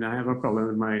 and I have a problem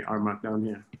with my R markdown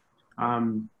here,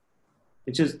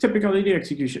 which is typically the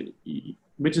execution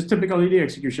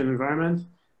environment.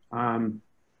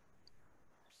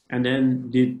 And then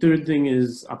the third thing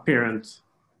is a parent,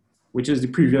 which is the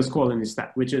previous call in the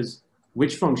stack, which is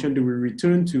which function do we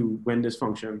return to when this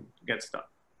function gets done.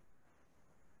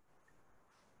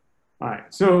 All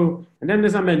right, so, and then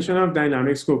there's a mention of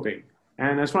dynamic scoping.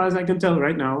 And as far as I can tell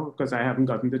right now, because I haven't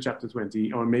gotten to chapter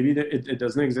 20, or maybe it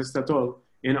doesn't exist at all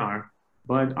in R,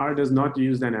 but R does not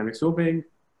use dynamic scoping,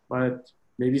 but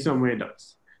maybe somewhere it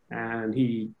does. And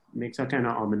he makes a kind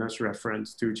of ominous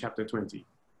reference to chapter 20.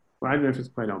 Well, I don't know if it's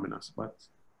quite ominous, but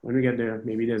when we get there,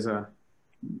 maybe there's a,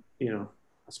 you know,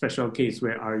 a special case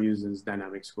where R uses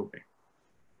dynamic scoping.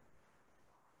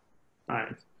 All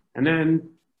right, and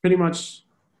then pretty much,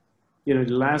 you know,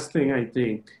 the last thing I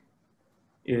think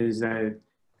is that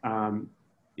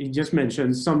he just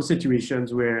mentioned some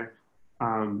situations where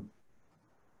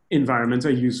environments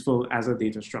are useful as a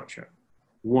data structure.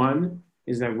 One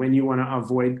is that when you want to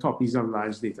avoid copies of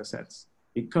large data sets,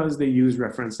 because they use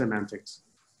reference semantics,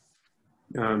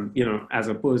 you know, as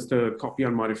opposed to copy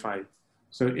and modify.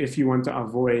 So if you want to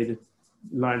avoid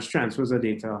large transfers of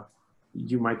data,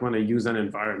 you might want to use an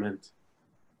environment.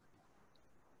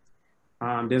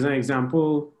 There's an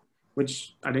example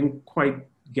which I didn't quite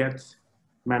get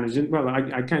managing. Well,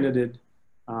 I kind of did.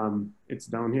 It's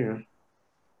down here.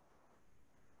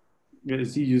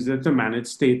 Is he used it to manage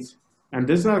state, and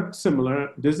this is a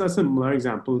similar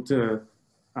example to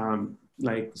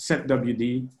like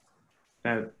setwd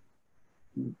that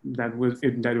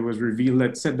it was revealed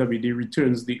that setwd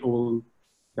returns the old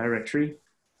directory.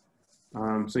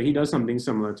 So he does something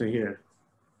similar to here,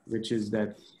 which is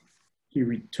that he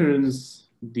returns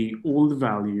the old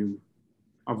value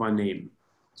of a name.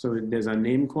 So there's a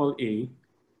name called A,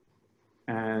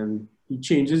 and he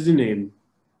changes the name,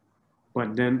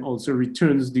 but then also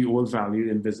returns the old value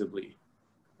invisibly.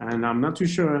 And I'm not too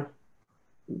sure,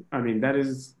 I mean, that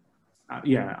is,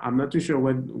 yeah, I'm not too sure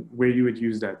where you would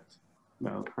use that.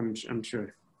 Well, I'm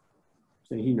sure,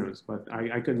 so he knows, but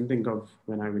I couldn't think of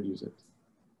when I would use it.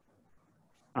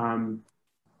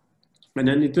 And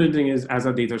then the third thing is as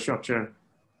a data structure,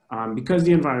 because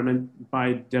the environment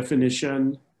by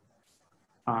definition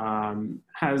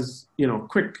has, you know,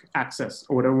 quick access,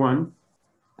 order one,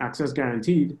 access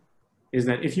guaranteed, is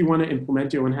that if you want to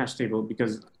implement your own hash table,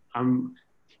 because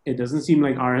it doesn't seem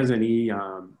like R has any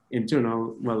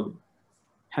internal, well,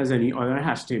 has any other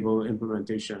hash table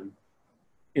implementation.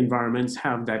 Environments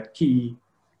have that key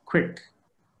quick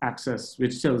access,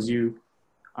 which tells you,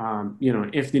 you know,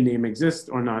 if the name exists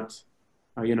or not,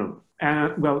 you know,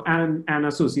 an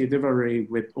associative array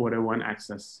with order one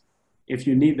access. If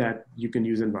you need that, you can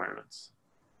use environments.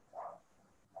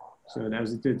 So that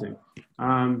was the third thing.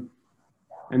 And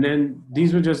then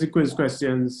these were just the quiz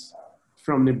questions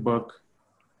from the book.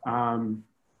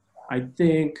 I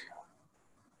think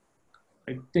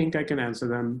I can answer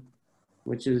them,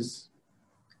 which is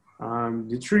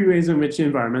the three ways in which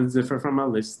environments differ from a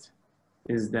list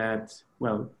is that,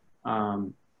 well,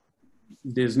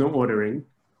 there's no ordering.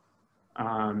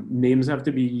 Names have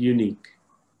to be unique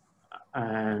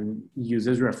and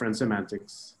uses reference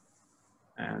semantics.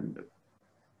 And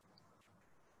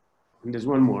there's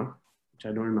one more, which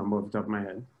I don't remember off the top of my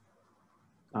head.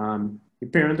 The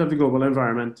parent of the global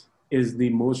environment is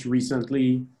the most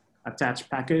recently attached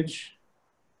package.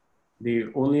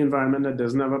 The only environment that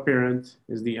doesn't have a parent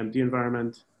is the empty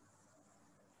environment.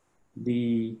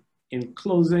 The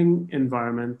enclosing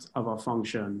environment of a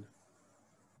function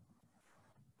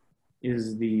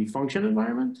is the function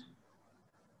environment.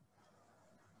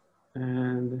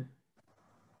 And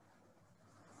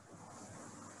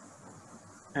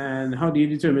how do you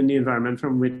determine the environment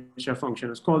from which a function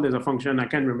is called? There's a function, I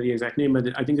can't remember the exact name, but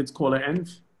I think it's caller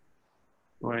env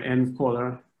or env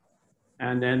caller.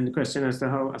 And then the question as to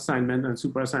how assignment and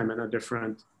super assignment are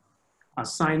different.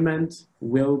 Assignment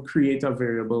will create a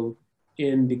variable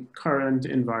in the current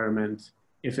environment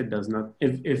if it does not,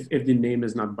 if the name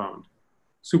is not bound.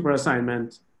 Super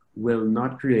assignment will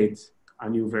not create a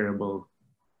new variable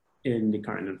in the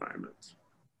current environment.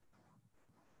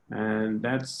 And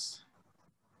that's,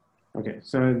 okay,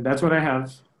 so that's what I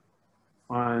have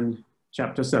on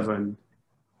chapter 7.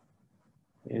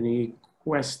 Any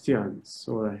questions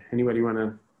or anybody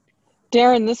wanna?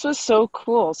 Daryn, this was so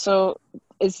cool. So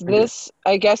is this,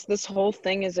 I guess this whole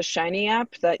thing is a Shiny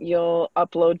app that you'll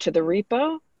upload to the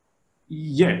repo?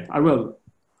 Yeah, I will.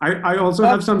 I also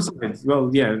have some slides. Well,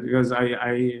 yeah, because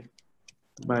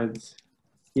but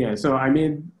yeah, so I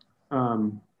made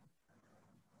a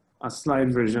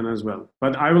slide version as well,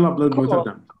 but I will upload both of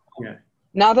them. Yeah.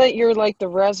 Now that you're like the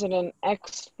resident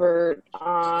expert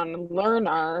on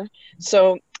Learner,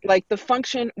 so like the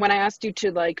function, when I asked you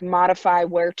to like modify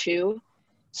where to,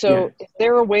 so is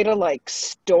there a way to like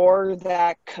store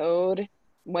that code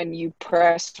when you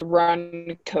press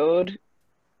run code?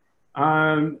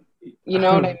 You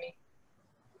know what I mean?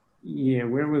 Yeah,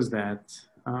 where was that?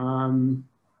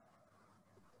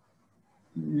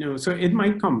 No, so it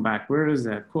might come back. Where is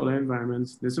that? Cola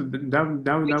environments. This was that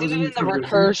was in the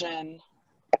recursion.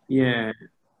 Yeah,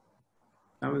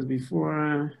 that was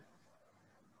before.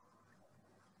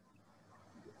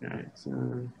 All right,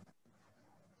 so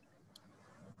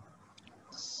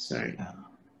sorry.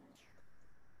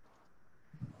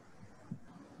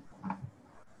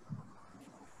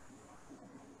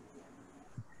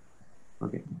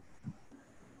 Okay.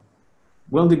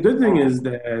 Well, the good thing is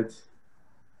that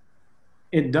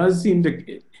it does seem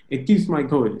to, it keeps my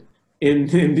code in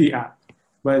the app,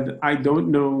 but I don't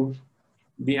know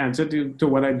the answer to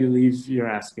what I believe you're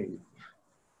asking.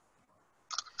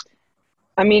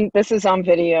 I mean, this is on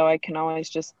video. I can always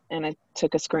just, and I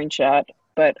took a screenshot,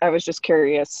 but I was just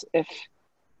curious if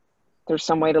there's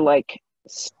some way to like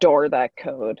store that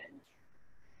code.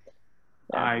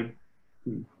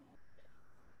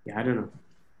 Yeah, I don't know.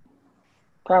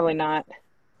 Probably not.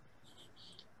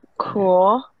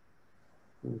 Cool.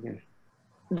 Okay.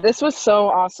 This was so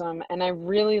awesome, and I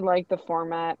really like the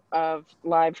format of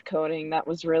live coding. That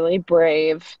was really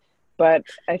brave, but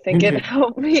I think it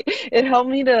helped me. It helped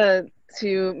me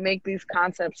to make these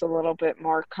concepts a little bit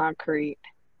more concrete.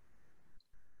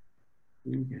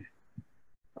 Okay.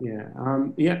 Yeah.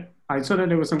 Yeah. I saw that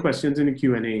there were some questions in the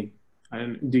Q&A.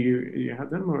 Do you have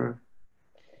them or?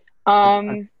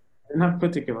 I didn't have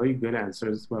particularly good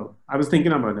answers. Well, I was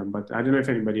thinking about them, but I don't know if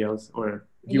anybody else or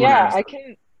if you want to ask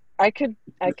them. I could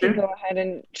go ahead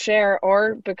and share,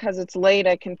 or because it's late,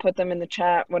 I can put them in the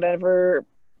chat, whatever,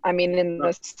 I mean, in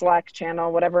the Slack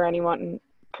channel, whatever anyone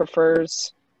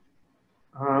prefers.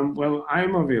 Well,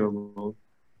 I'm available.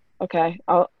 Okay,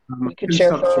 we could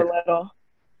share for a little.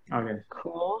 Okay.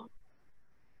 Cool.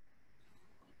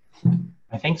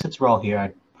 I think since we're all here,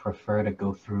 I'd prefer to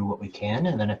go through what we can,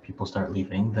 and then if people start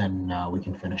leaving, then we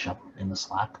can finish up in the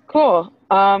Slack. Cool.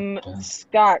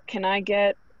 Scott, can I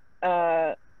get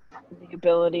the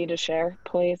ability to share,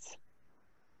 please?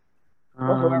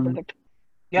 Or whoever the...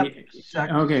 Yep.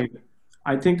 Okay.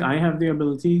 I think I have the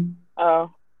ability.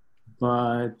 Oh.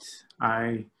 But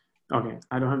I don't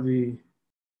have the...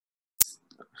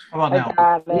 How about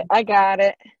now? I got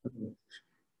it.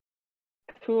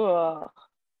 Cool.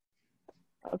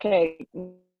 Okay,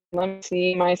 let me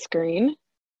see my screen.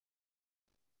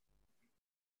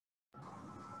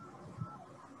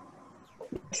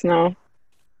 No.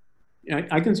 Yeah,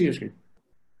 I can see your screen.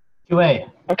 QA.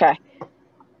 Okay.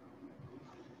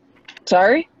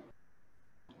 Sorry?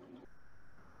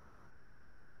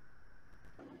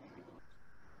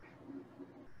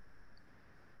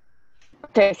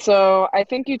 Okay, so I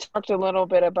think you talked a little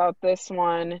bit about this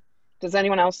one. Does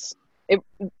anyone else? It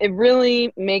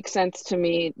really makes sense to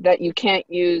me that you can't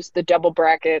use the double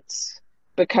brackets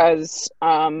because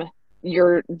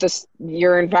your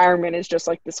environment is just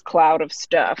like this cloud of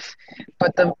stuff.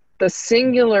 But the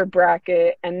singular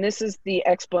bracket, and this is the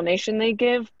explanation they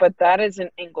give, but that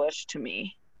isn't English to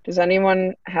me. Does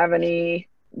anyone have any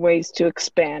ways to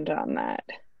expand on that?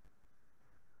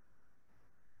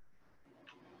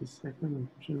 The second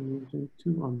option will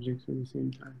two objects at the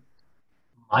same time.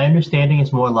 My understanding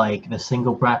is more like the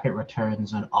single bracket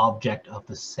returns an object of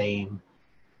the same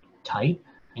type,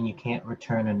 and you can't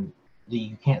return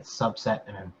you can't subset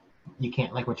and you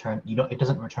can't like return, it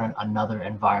doesn't return another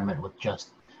environment with just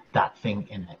that thing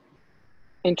in it.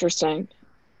 Interesting.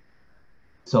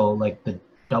 So like the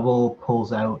double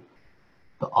pulls out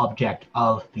the object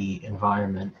of the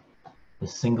environment. The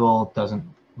single doesn't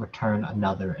return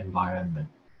another environment.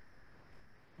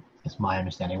 Is my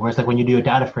understanding. Whereas like when you do a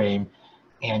data frame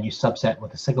and you subset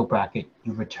with a single bracket,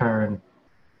 you return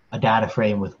a data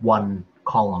frame with one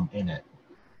column in it.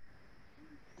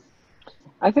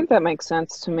 I think that makes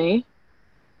sense to me.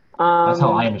 That's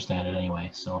how I understand it anyway.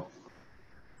 So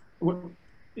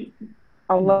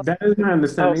that is my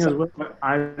understanding as sorry. well, but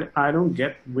I don't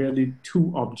get where the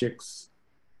two objects,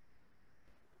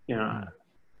 I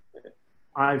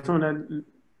found that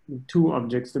two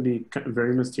objects to be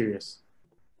very mysterious.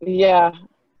 Yeah.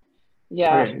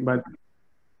 Okay, but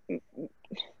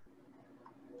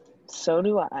So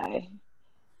do I.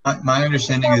 My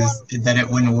understanding is that it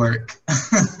wouldn't work,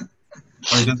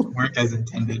 or it doesn't work as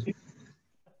intended.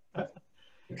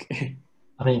 okay.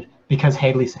 I mean, because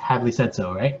Hadley said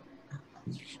so, right?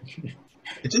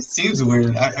 It just seems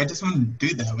weird. I just want to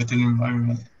do that with an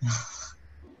environment.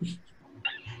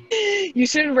 You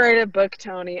should write a book,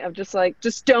 Tony, of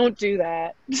just don't do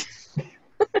that.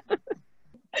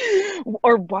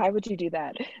 Or why would you do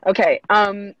that? Okay.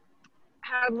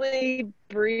 Hadley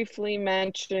briefly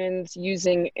mentions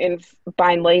using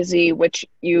bind lazy, which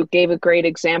you gave a great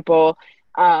example,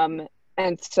 and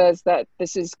says that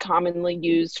this is commonly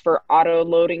used for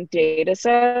auto-loading data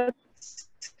sets.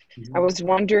 I was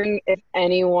wondering if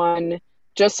anyone,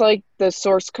 just like the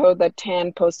source code that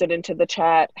Tan posted into the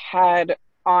chat, had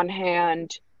on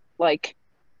hand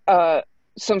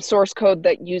some source code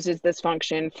that uses this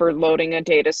function for loading a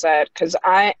data set, because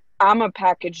I'm a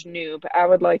package noob. I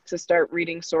would like to start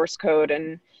reading source code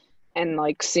and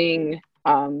seeing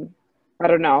I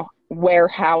don't know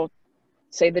how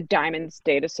say the diamonds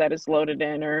data set is loaded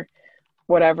in or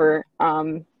whatever.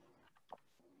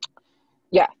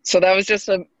 Yeah, so that was just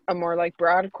a more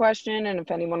broad question, and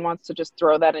if anyone wants to just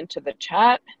throw that into the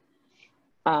chat,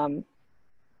 that'd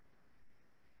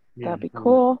be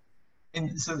cool.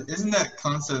 And so isn't that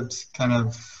concept kind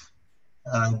of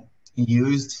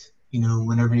used,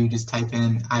 whenever you just type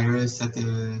in iris at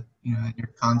the, at your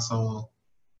console,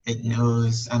 it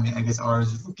knows, I mean, I guess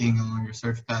ours is looking along your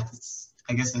search path. It's,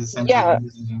 I guess, it's essentially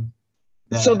using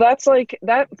that. So that's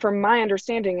that, from my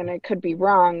understanding, and I could be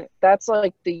wrong, that's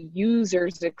the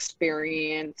user's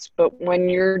experience, but when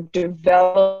you're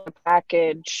developing a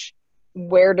package,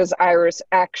 where does iris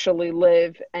actually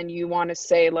live, and you want to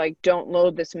say don't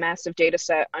load this massive data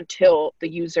set until the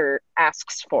user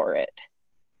asks for it,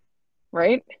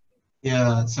 right?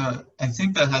 Yeah, so I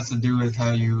think that has to do with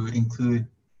how you include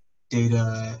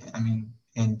data,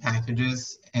 in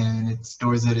packages, and it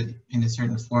stores it in a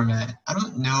certain format. I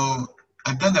don't know,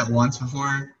 I've done that once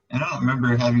before, and I don't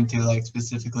remember having to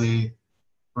specifically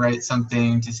write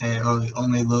something to say, oh,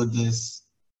 only load this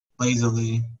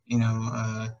lazily,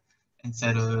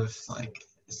 instead of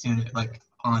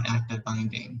on active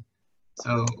binding.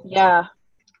 So yeah,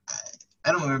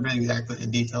 I don't remember exactly the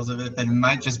details of it, but it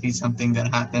might just be something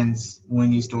that happens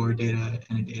when you store data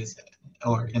in a data set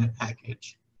or in a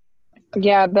package.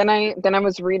 Yeah, then I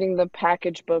was reading the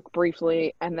package book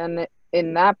briefly, and then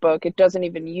in that book it doesn't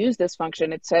even use this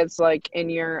function. It says in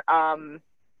your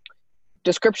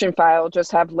description file,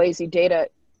 just have lazy data :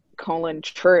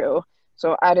 true.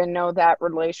 So I didn't know that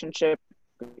relationship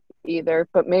either,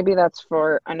 but maybe that's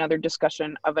for another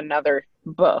discussion of another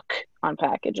book on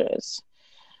packages.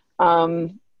 I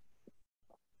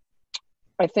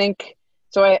think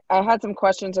so. I had some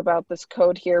questions about this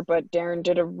code here, but Daryn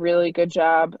did a really good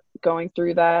job going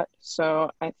through that,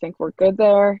 so I think we're good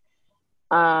there.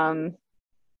 And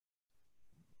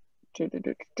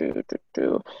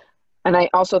I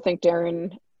also think,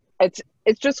 Daryn, it's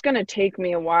just going to take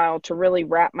me a while to really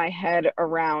wrap my head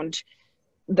around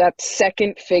that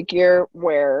second figure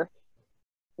where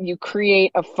you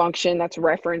create a function that's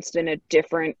referenced in a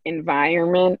different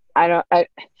environment. I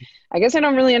guess I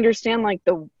don't really understand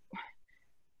the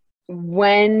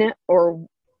when, or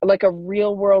a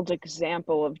real world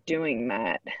example of doing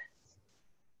that.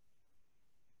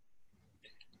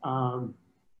 A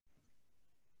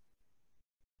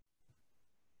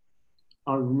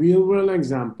real world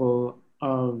example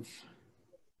of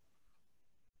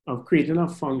creating a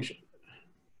function.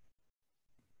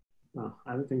 No,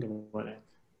 I don't think about it.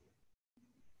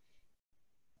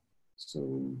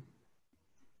 So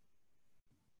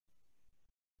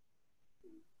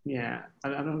yeah, I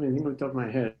don't have anything on the top of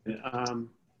my head.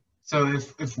 So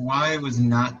if y was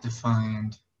not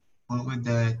defined, what would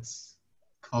that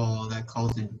call? That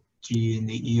calls the G in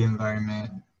the E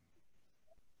environment.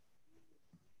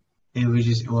 It would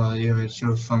just, well, you have a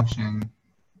show function,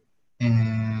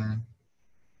 and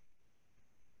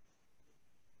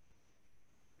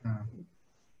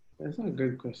that's not a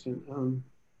good question.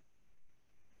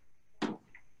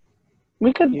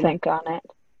 We could think on it.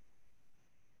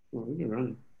 Well, we can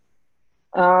run.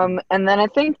 And then I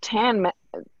think Tan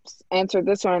answered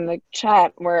this one in the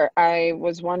chat, where I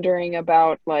was wondering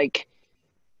about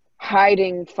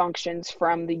hiding functions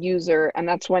from the user, and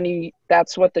that's what the :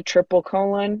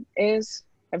 is.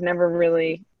 I've never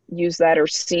really used that or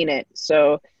seen it.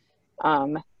 So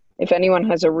if anyone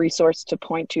has a resource to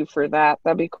point to for that,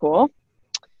 that'd be cool.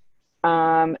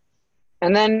 And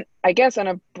then I guess on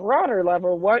a broader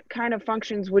level, what kind of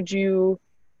functions would you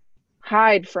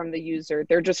hide from the user?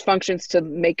 They're just functions to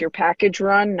make your package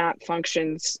run, not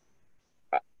functions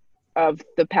of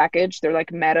the package. They're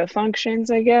like meta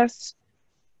functions, I guess.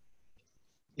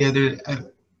 Yeah, they're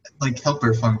like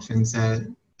helper functions that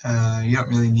you don't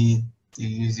really need the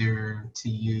user to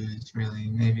use, really.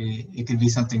 Maybe it could be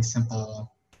something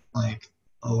simple like,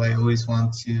 oh, I always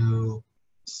want to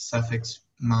suffix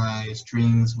my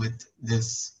strings with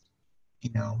this,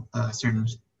 certain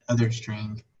other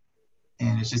string.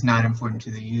 And it's just not important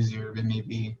to the user, but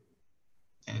maybe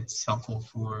it's helpful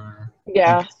for...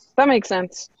 Yeah, that makes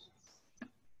sense.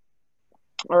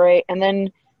 All right, and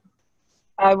then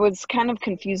I was kind of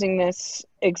confusing this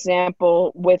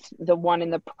example with the one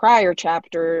in the prior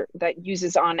chapter that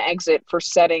uses onExit for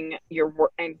setting your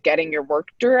work and getting your work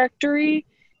directory,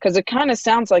 because it kind of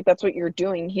sounds like that's what you're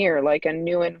doing here, like a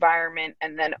new environment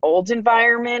and then old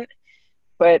environment.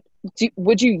 But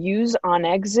would you use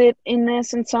onExit in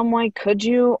this in some way? Could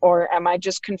you, or am I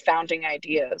just confounding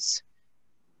ideas?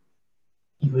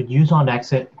 You would use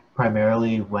onExit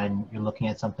primarily when you're looking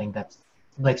at something that's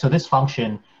like, so this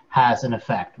function has an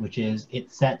effect, which is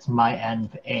it sets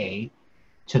myEnv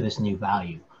to this new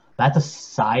value. That's a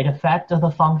side effect of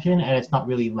the function, and it's not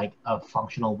really like a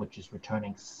functional which is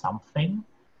returning something,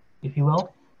 if you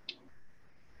will.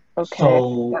 Okay.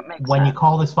 So when sense. you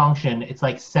call this function, it's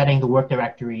like setting the work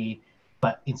directory,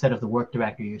 but instead of the work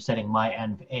directory, you're setting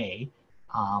myEnv.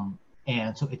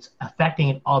 And so it's affecting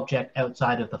an object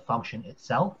outside of the function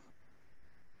itself.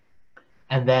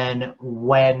 And then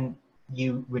when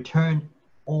you return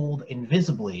old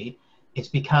invisibly, it's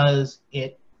because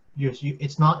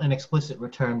it's not an explicit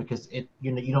return because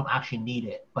you don't actually need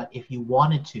it. But if you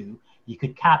wanted to, you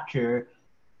could capture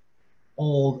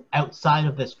old outside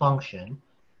of this function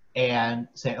and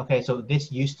say, okay, so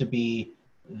this used to be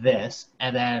this,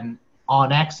 and then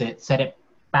onExit set it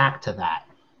back to that.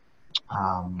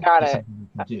 Got it. You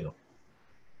can do.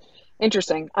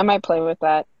 Interesting. I might play with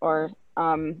that, or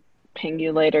ping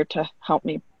you later to help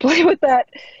me play with that.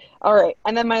 All right.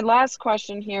 And then my last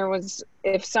question here was,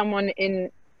 if someone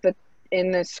in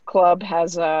this club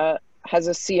has a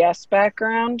CS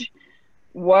background,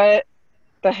 what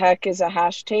the heck is a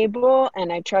hash table?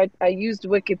 And I used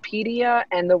Wikipedia,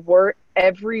 and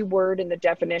every word in the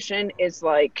definition is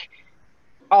like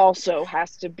also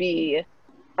has to be.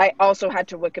 I also had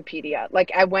to Wikipedia.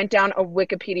 Like, I went down a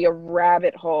Wikipedia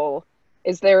rabbit hole.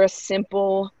 Is there a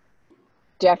simple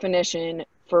definition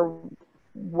for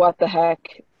what the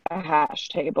heck a hash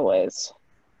table is?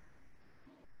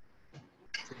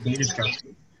 Data structure.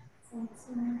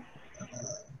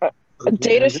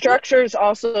 Data structure is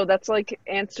also, that's like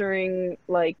answering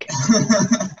like...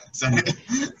 Sorry.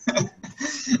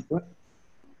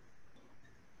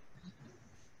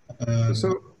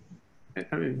 So,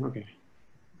 I mean, okay.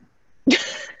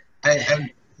 I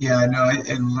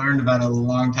learned about it a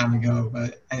long time ago,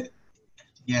 but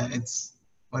it's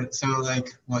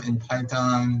what in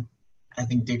Python, I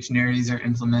think dictionaries are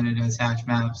implemented as hash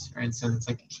maps, right? So it's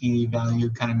like a key value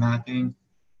kind of mapping,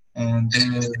 and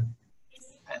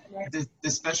the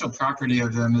special property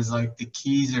of them is like the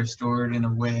keys are stored in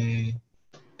a way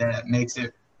that makes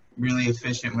it really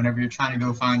efficient. Whenever you're trying to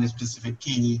go find a specific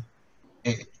key,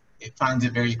 it finds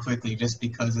it very quickly just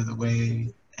because of the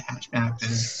way the hash map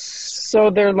is. So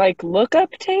they're like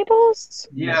lookup tables?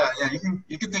 Yeah,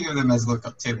 you can think of them as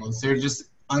lookup tables. They're just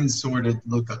unsorted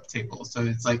lookup tables. So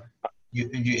it's like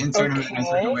if you insert them in a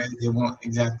certain way, they won't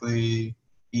exactly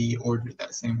be ordered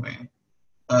that same way.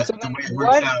 But So the way it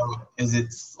works out is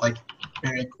it's like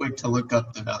very quick to look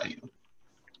up the value.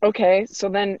 Okay, so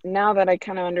then now that I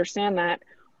kind of understand that,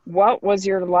 what was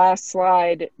your last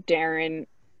slide, Daryn,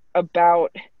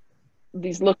 about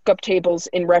these lookup tables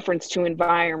in reference to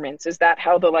environments? Is that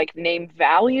how the like name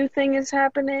value thing is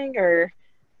happening, or?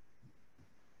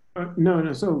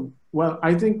 No. So, well,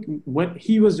 I think what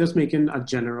he was just making a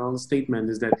general statement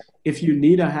is that if you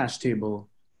need a hash table,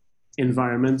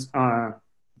 environments are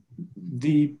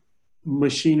the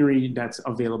machinery that's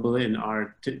available in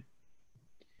R to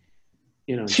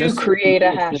create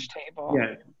a hash table.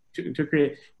 Yeah, to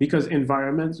create, because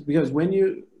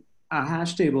when a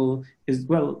hash table is,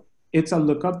 well, it's a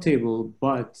lookup table,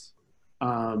 but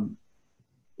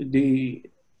the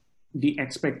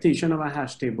expectation of a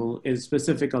hash table is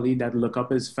specifically that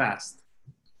lookup is fast,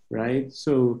 right?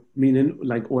 So meaning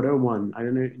like order one, I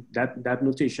don't know, that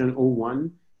notation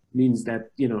O1 means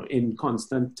that, in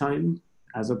constant time,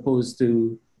 as opposed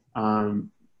to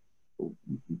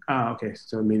okay,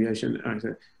 so maybe I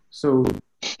shouldn't. So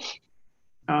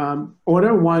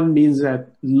order one means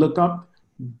that lookup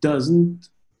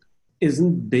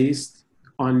isn't based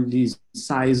on the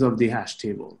size of the hash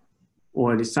table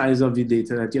or the size of the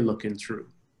data that you're looking through.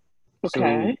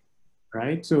 Okay. So,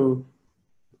 right? So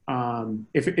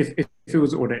if it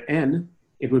was order n,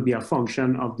 it would be a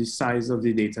function of the size of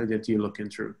the data that you're looking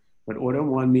through. But order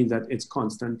one means that it's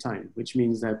constant time, which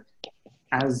means that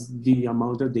as the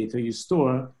amount of data you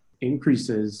store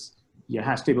increases, your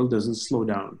hash table doesn't slow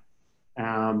down.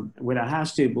 With a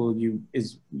hash table, you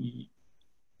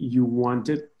want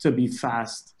it to be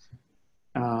fast,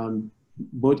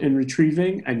 both in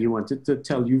retrieving, and you want it to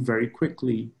tell you very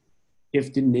quickly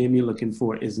if the name you're looking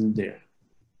for isn't there.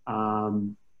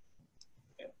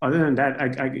 Other than that,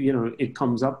 it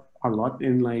comes up a lot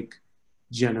in like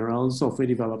general software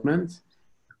development.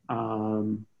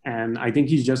 And I think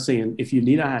he's just saying, if you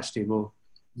need a hash table,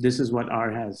 this is what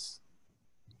R has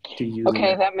to use.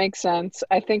 Okay, that makes sense.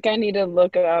 I think I need to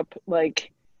look up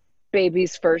like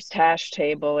baby's first hash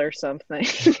table or something.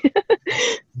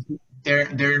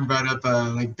 Daryn brought up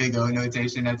like big O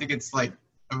notation. I think it's like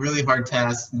a really hard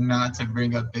task not to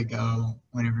bring up big O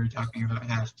whenever you're talking about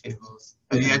hash tables.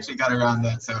 But he actually got around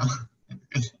that, so.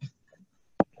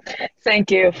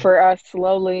 Thank you for us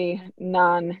lowly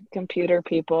non-computer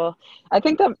people. I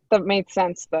think that made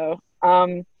sense though.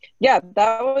 Yeah,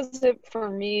 that was it for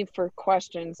me for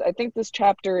questions. I think this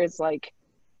chapter is like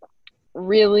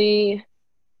really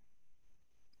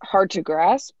hard to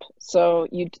grasp. So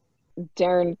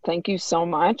Daryn, thank you so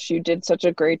much. You did such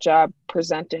a great job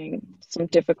presenting some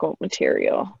difficult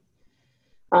material.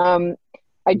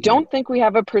 I don't think we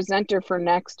have a presenter for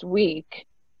next week.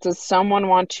 Does someone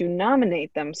want to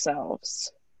nominate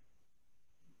themselves?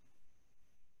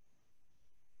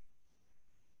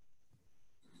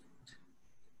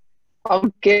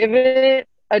 I'll give it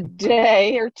a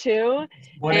day or two.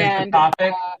 What is the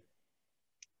topic?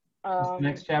 What's the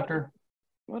next Um, chapter?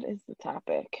 what is the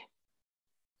topic?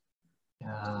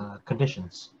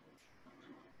 Conditions.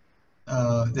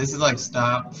 This is like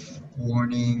stop,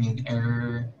 warning, and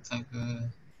error type of.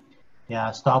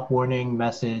 Yeah, stop, warning,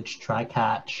 message, try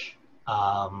catch,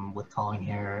 with calling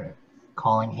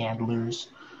handlers.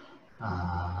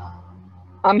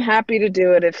 I'm happy to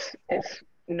do it if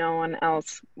no one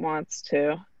else wants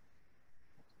to.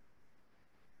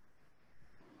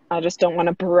 I just don't want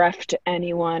to bereft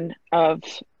anyone of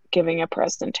giving a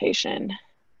presentation.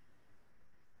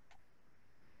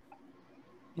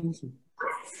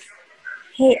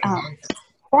 Hey, can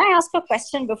I ask a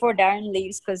question before Daryn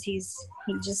leaves? Because he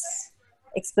just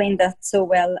explained that so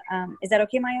well. Is that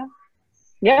okay, Maya?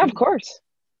 Yeah, of course.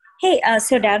 Hey,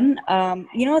 so Daryn,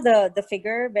 you know the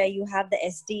figure where you have the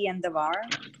SD and the var?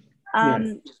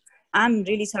 Yes. I'm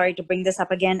really sorry to bring this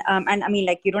up again. And I mean,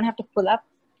 like, you don't have to pull up.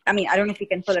 I mean, I don't know if you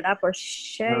can pull it up or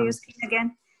share your screen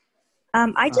again.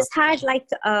 I just had like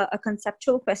a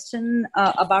conceptual question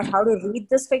about how to read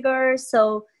this figure.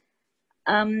 So,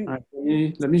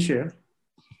 let me share.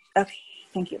 okay,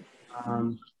 thank you.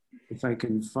 If I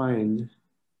can find.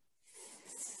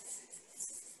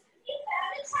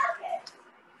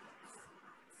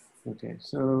 Okay,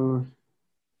 so.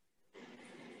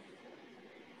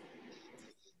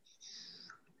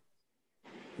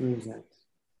 Where is that?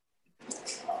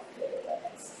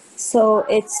 So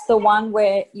it's the one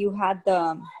where you had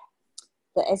the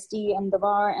SD and the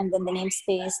var, and then the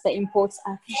namespace, the imports.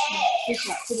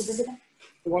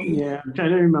 Yeah, I'm trying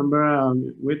to remember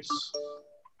which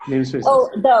namespace.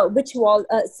 Oh, which wall?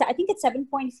 I think it's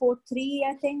 7.43.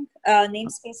 I think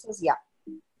namespaces. Yeah.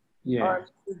 Yeah. Or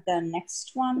the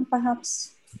next one,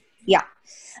 perhaps. Yeah.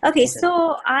 Okay.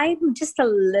 So I'm just a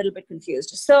little bit confused.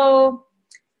 So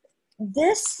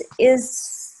this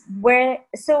is where.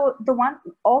 So the one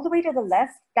all the way to the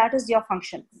left, that is your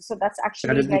function. So that's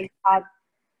actually where you have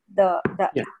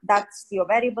that's your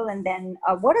variable, and then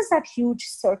what does that huge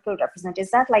circle represent? Is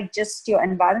that like just your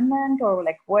environment, or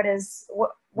like what is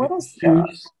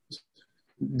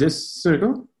this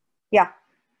circle? Yeah.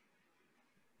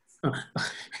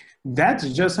 That's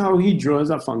just how he draws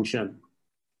a function.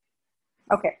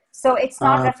 Okay, so it's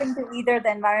not referring to either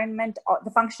the environment or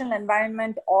the functional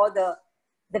environment, or the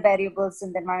variables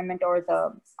in the environment, or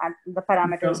the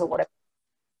parameters or whatever.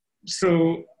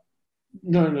 So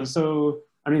no. So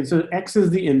I mean, so X is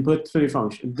the input for the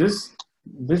function. This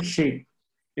shape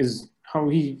is how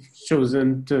he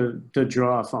chosen to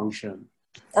draw a function.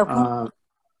 Okay.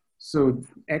 So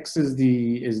X is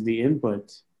the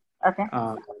input. Okay.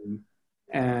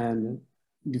 And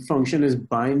the function is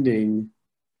binding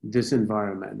this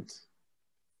environment,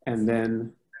 and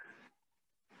then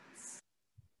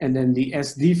And then the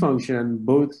SD function,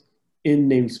 both in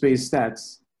namespace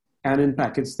stats and in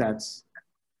package stats,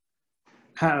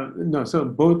 so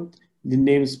both the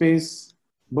namespace,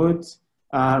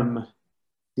 the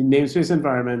namespace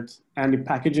environment and the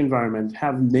package environment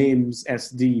have names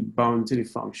SD bound to the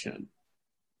function.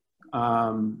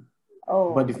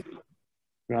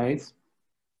 Right?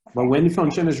 But when the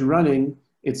function is running,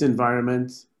 its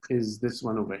environment is this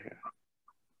one over here.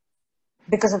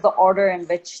 Because of the order in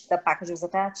which the package was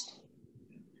attached?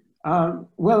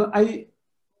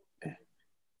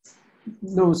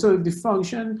 No, so the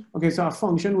function, so a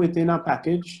function within a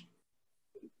package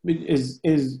is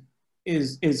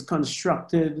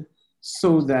constructed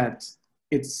so that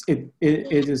it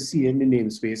is seeing the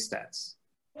namespace stats.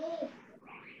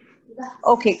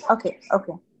 Okay.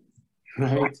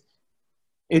 Right?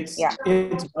 It's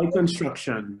by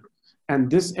construction. And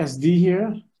this SD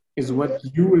here is what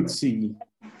you would see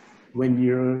when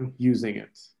you're using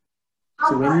it.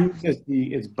 So when you use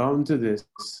SD, it's bound to this,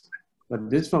 but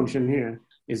this function here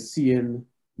is seeing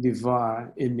the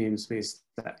var in namespace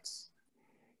stats.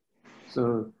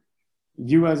 So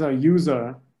you as a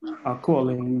user are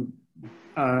calling,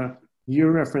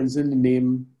 you're referencing the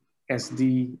name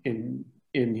SD in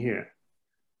here.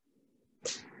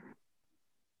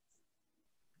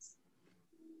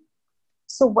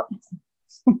 So what?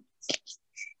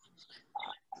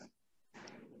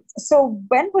 So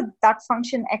when would that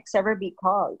function X ever be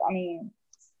called? I mean,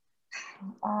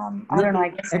 I don't know. I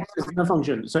guess X is the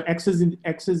function. So X is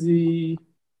the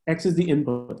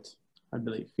input, I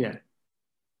believe. Yeah.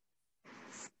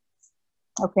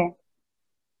 Okay.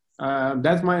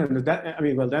 That's my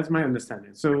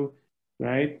understanding. So,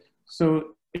 right.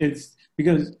 So it's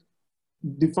because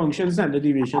the function standard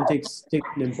deviation takes an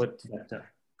input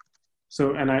vector.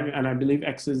 So and I believe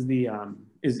X is the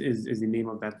name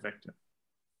of that vector.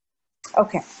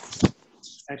 Okay.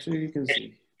 Actually, you can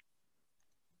see.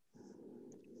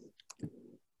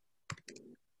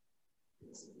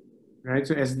 Right.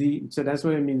 So SD. So that's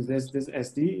what it means. This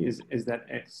SD is that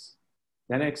X.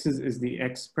 That X is the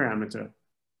X parameter.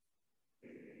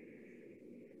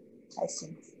 I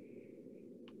see.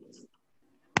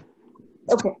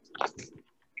 Okay.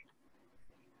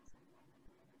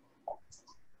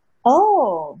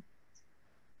 Oh,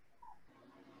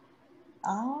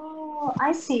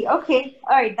 I see. Okay.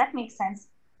 All right. That makes sense.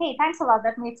 Hey, thanks a lot.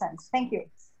 That made sense. Thank you.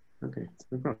 Okay,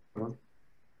 no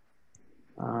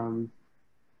problem.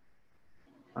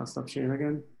 I'll stop sharing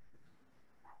again.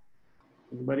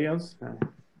 Anybody else?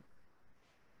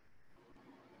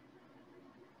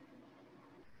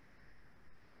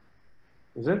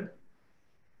 Is it?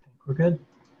 We're good.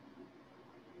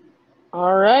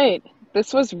 All right.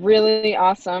 This was really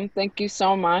awesome. Thank you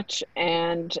so much.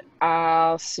 And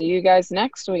I'll see you guys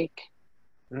next week.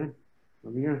 All right.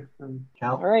 Over here.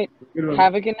 Ciao. All right.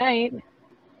 Have a good night.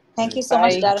 Thank you so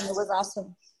much, Daryn. It was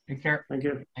awesome. Take care. Thank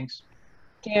you. Thanks.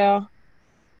 Thank you.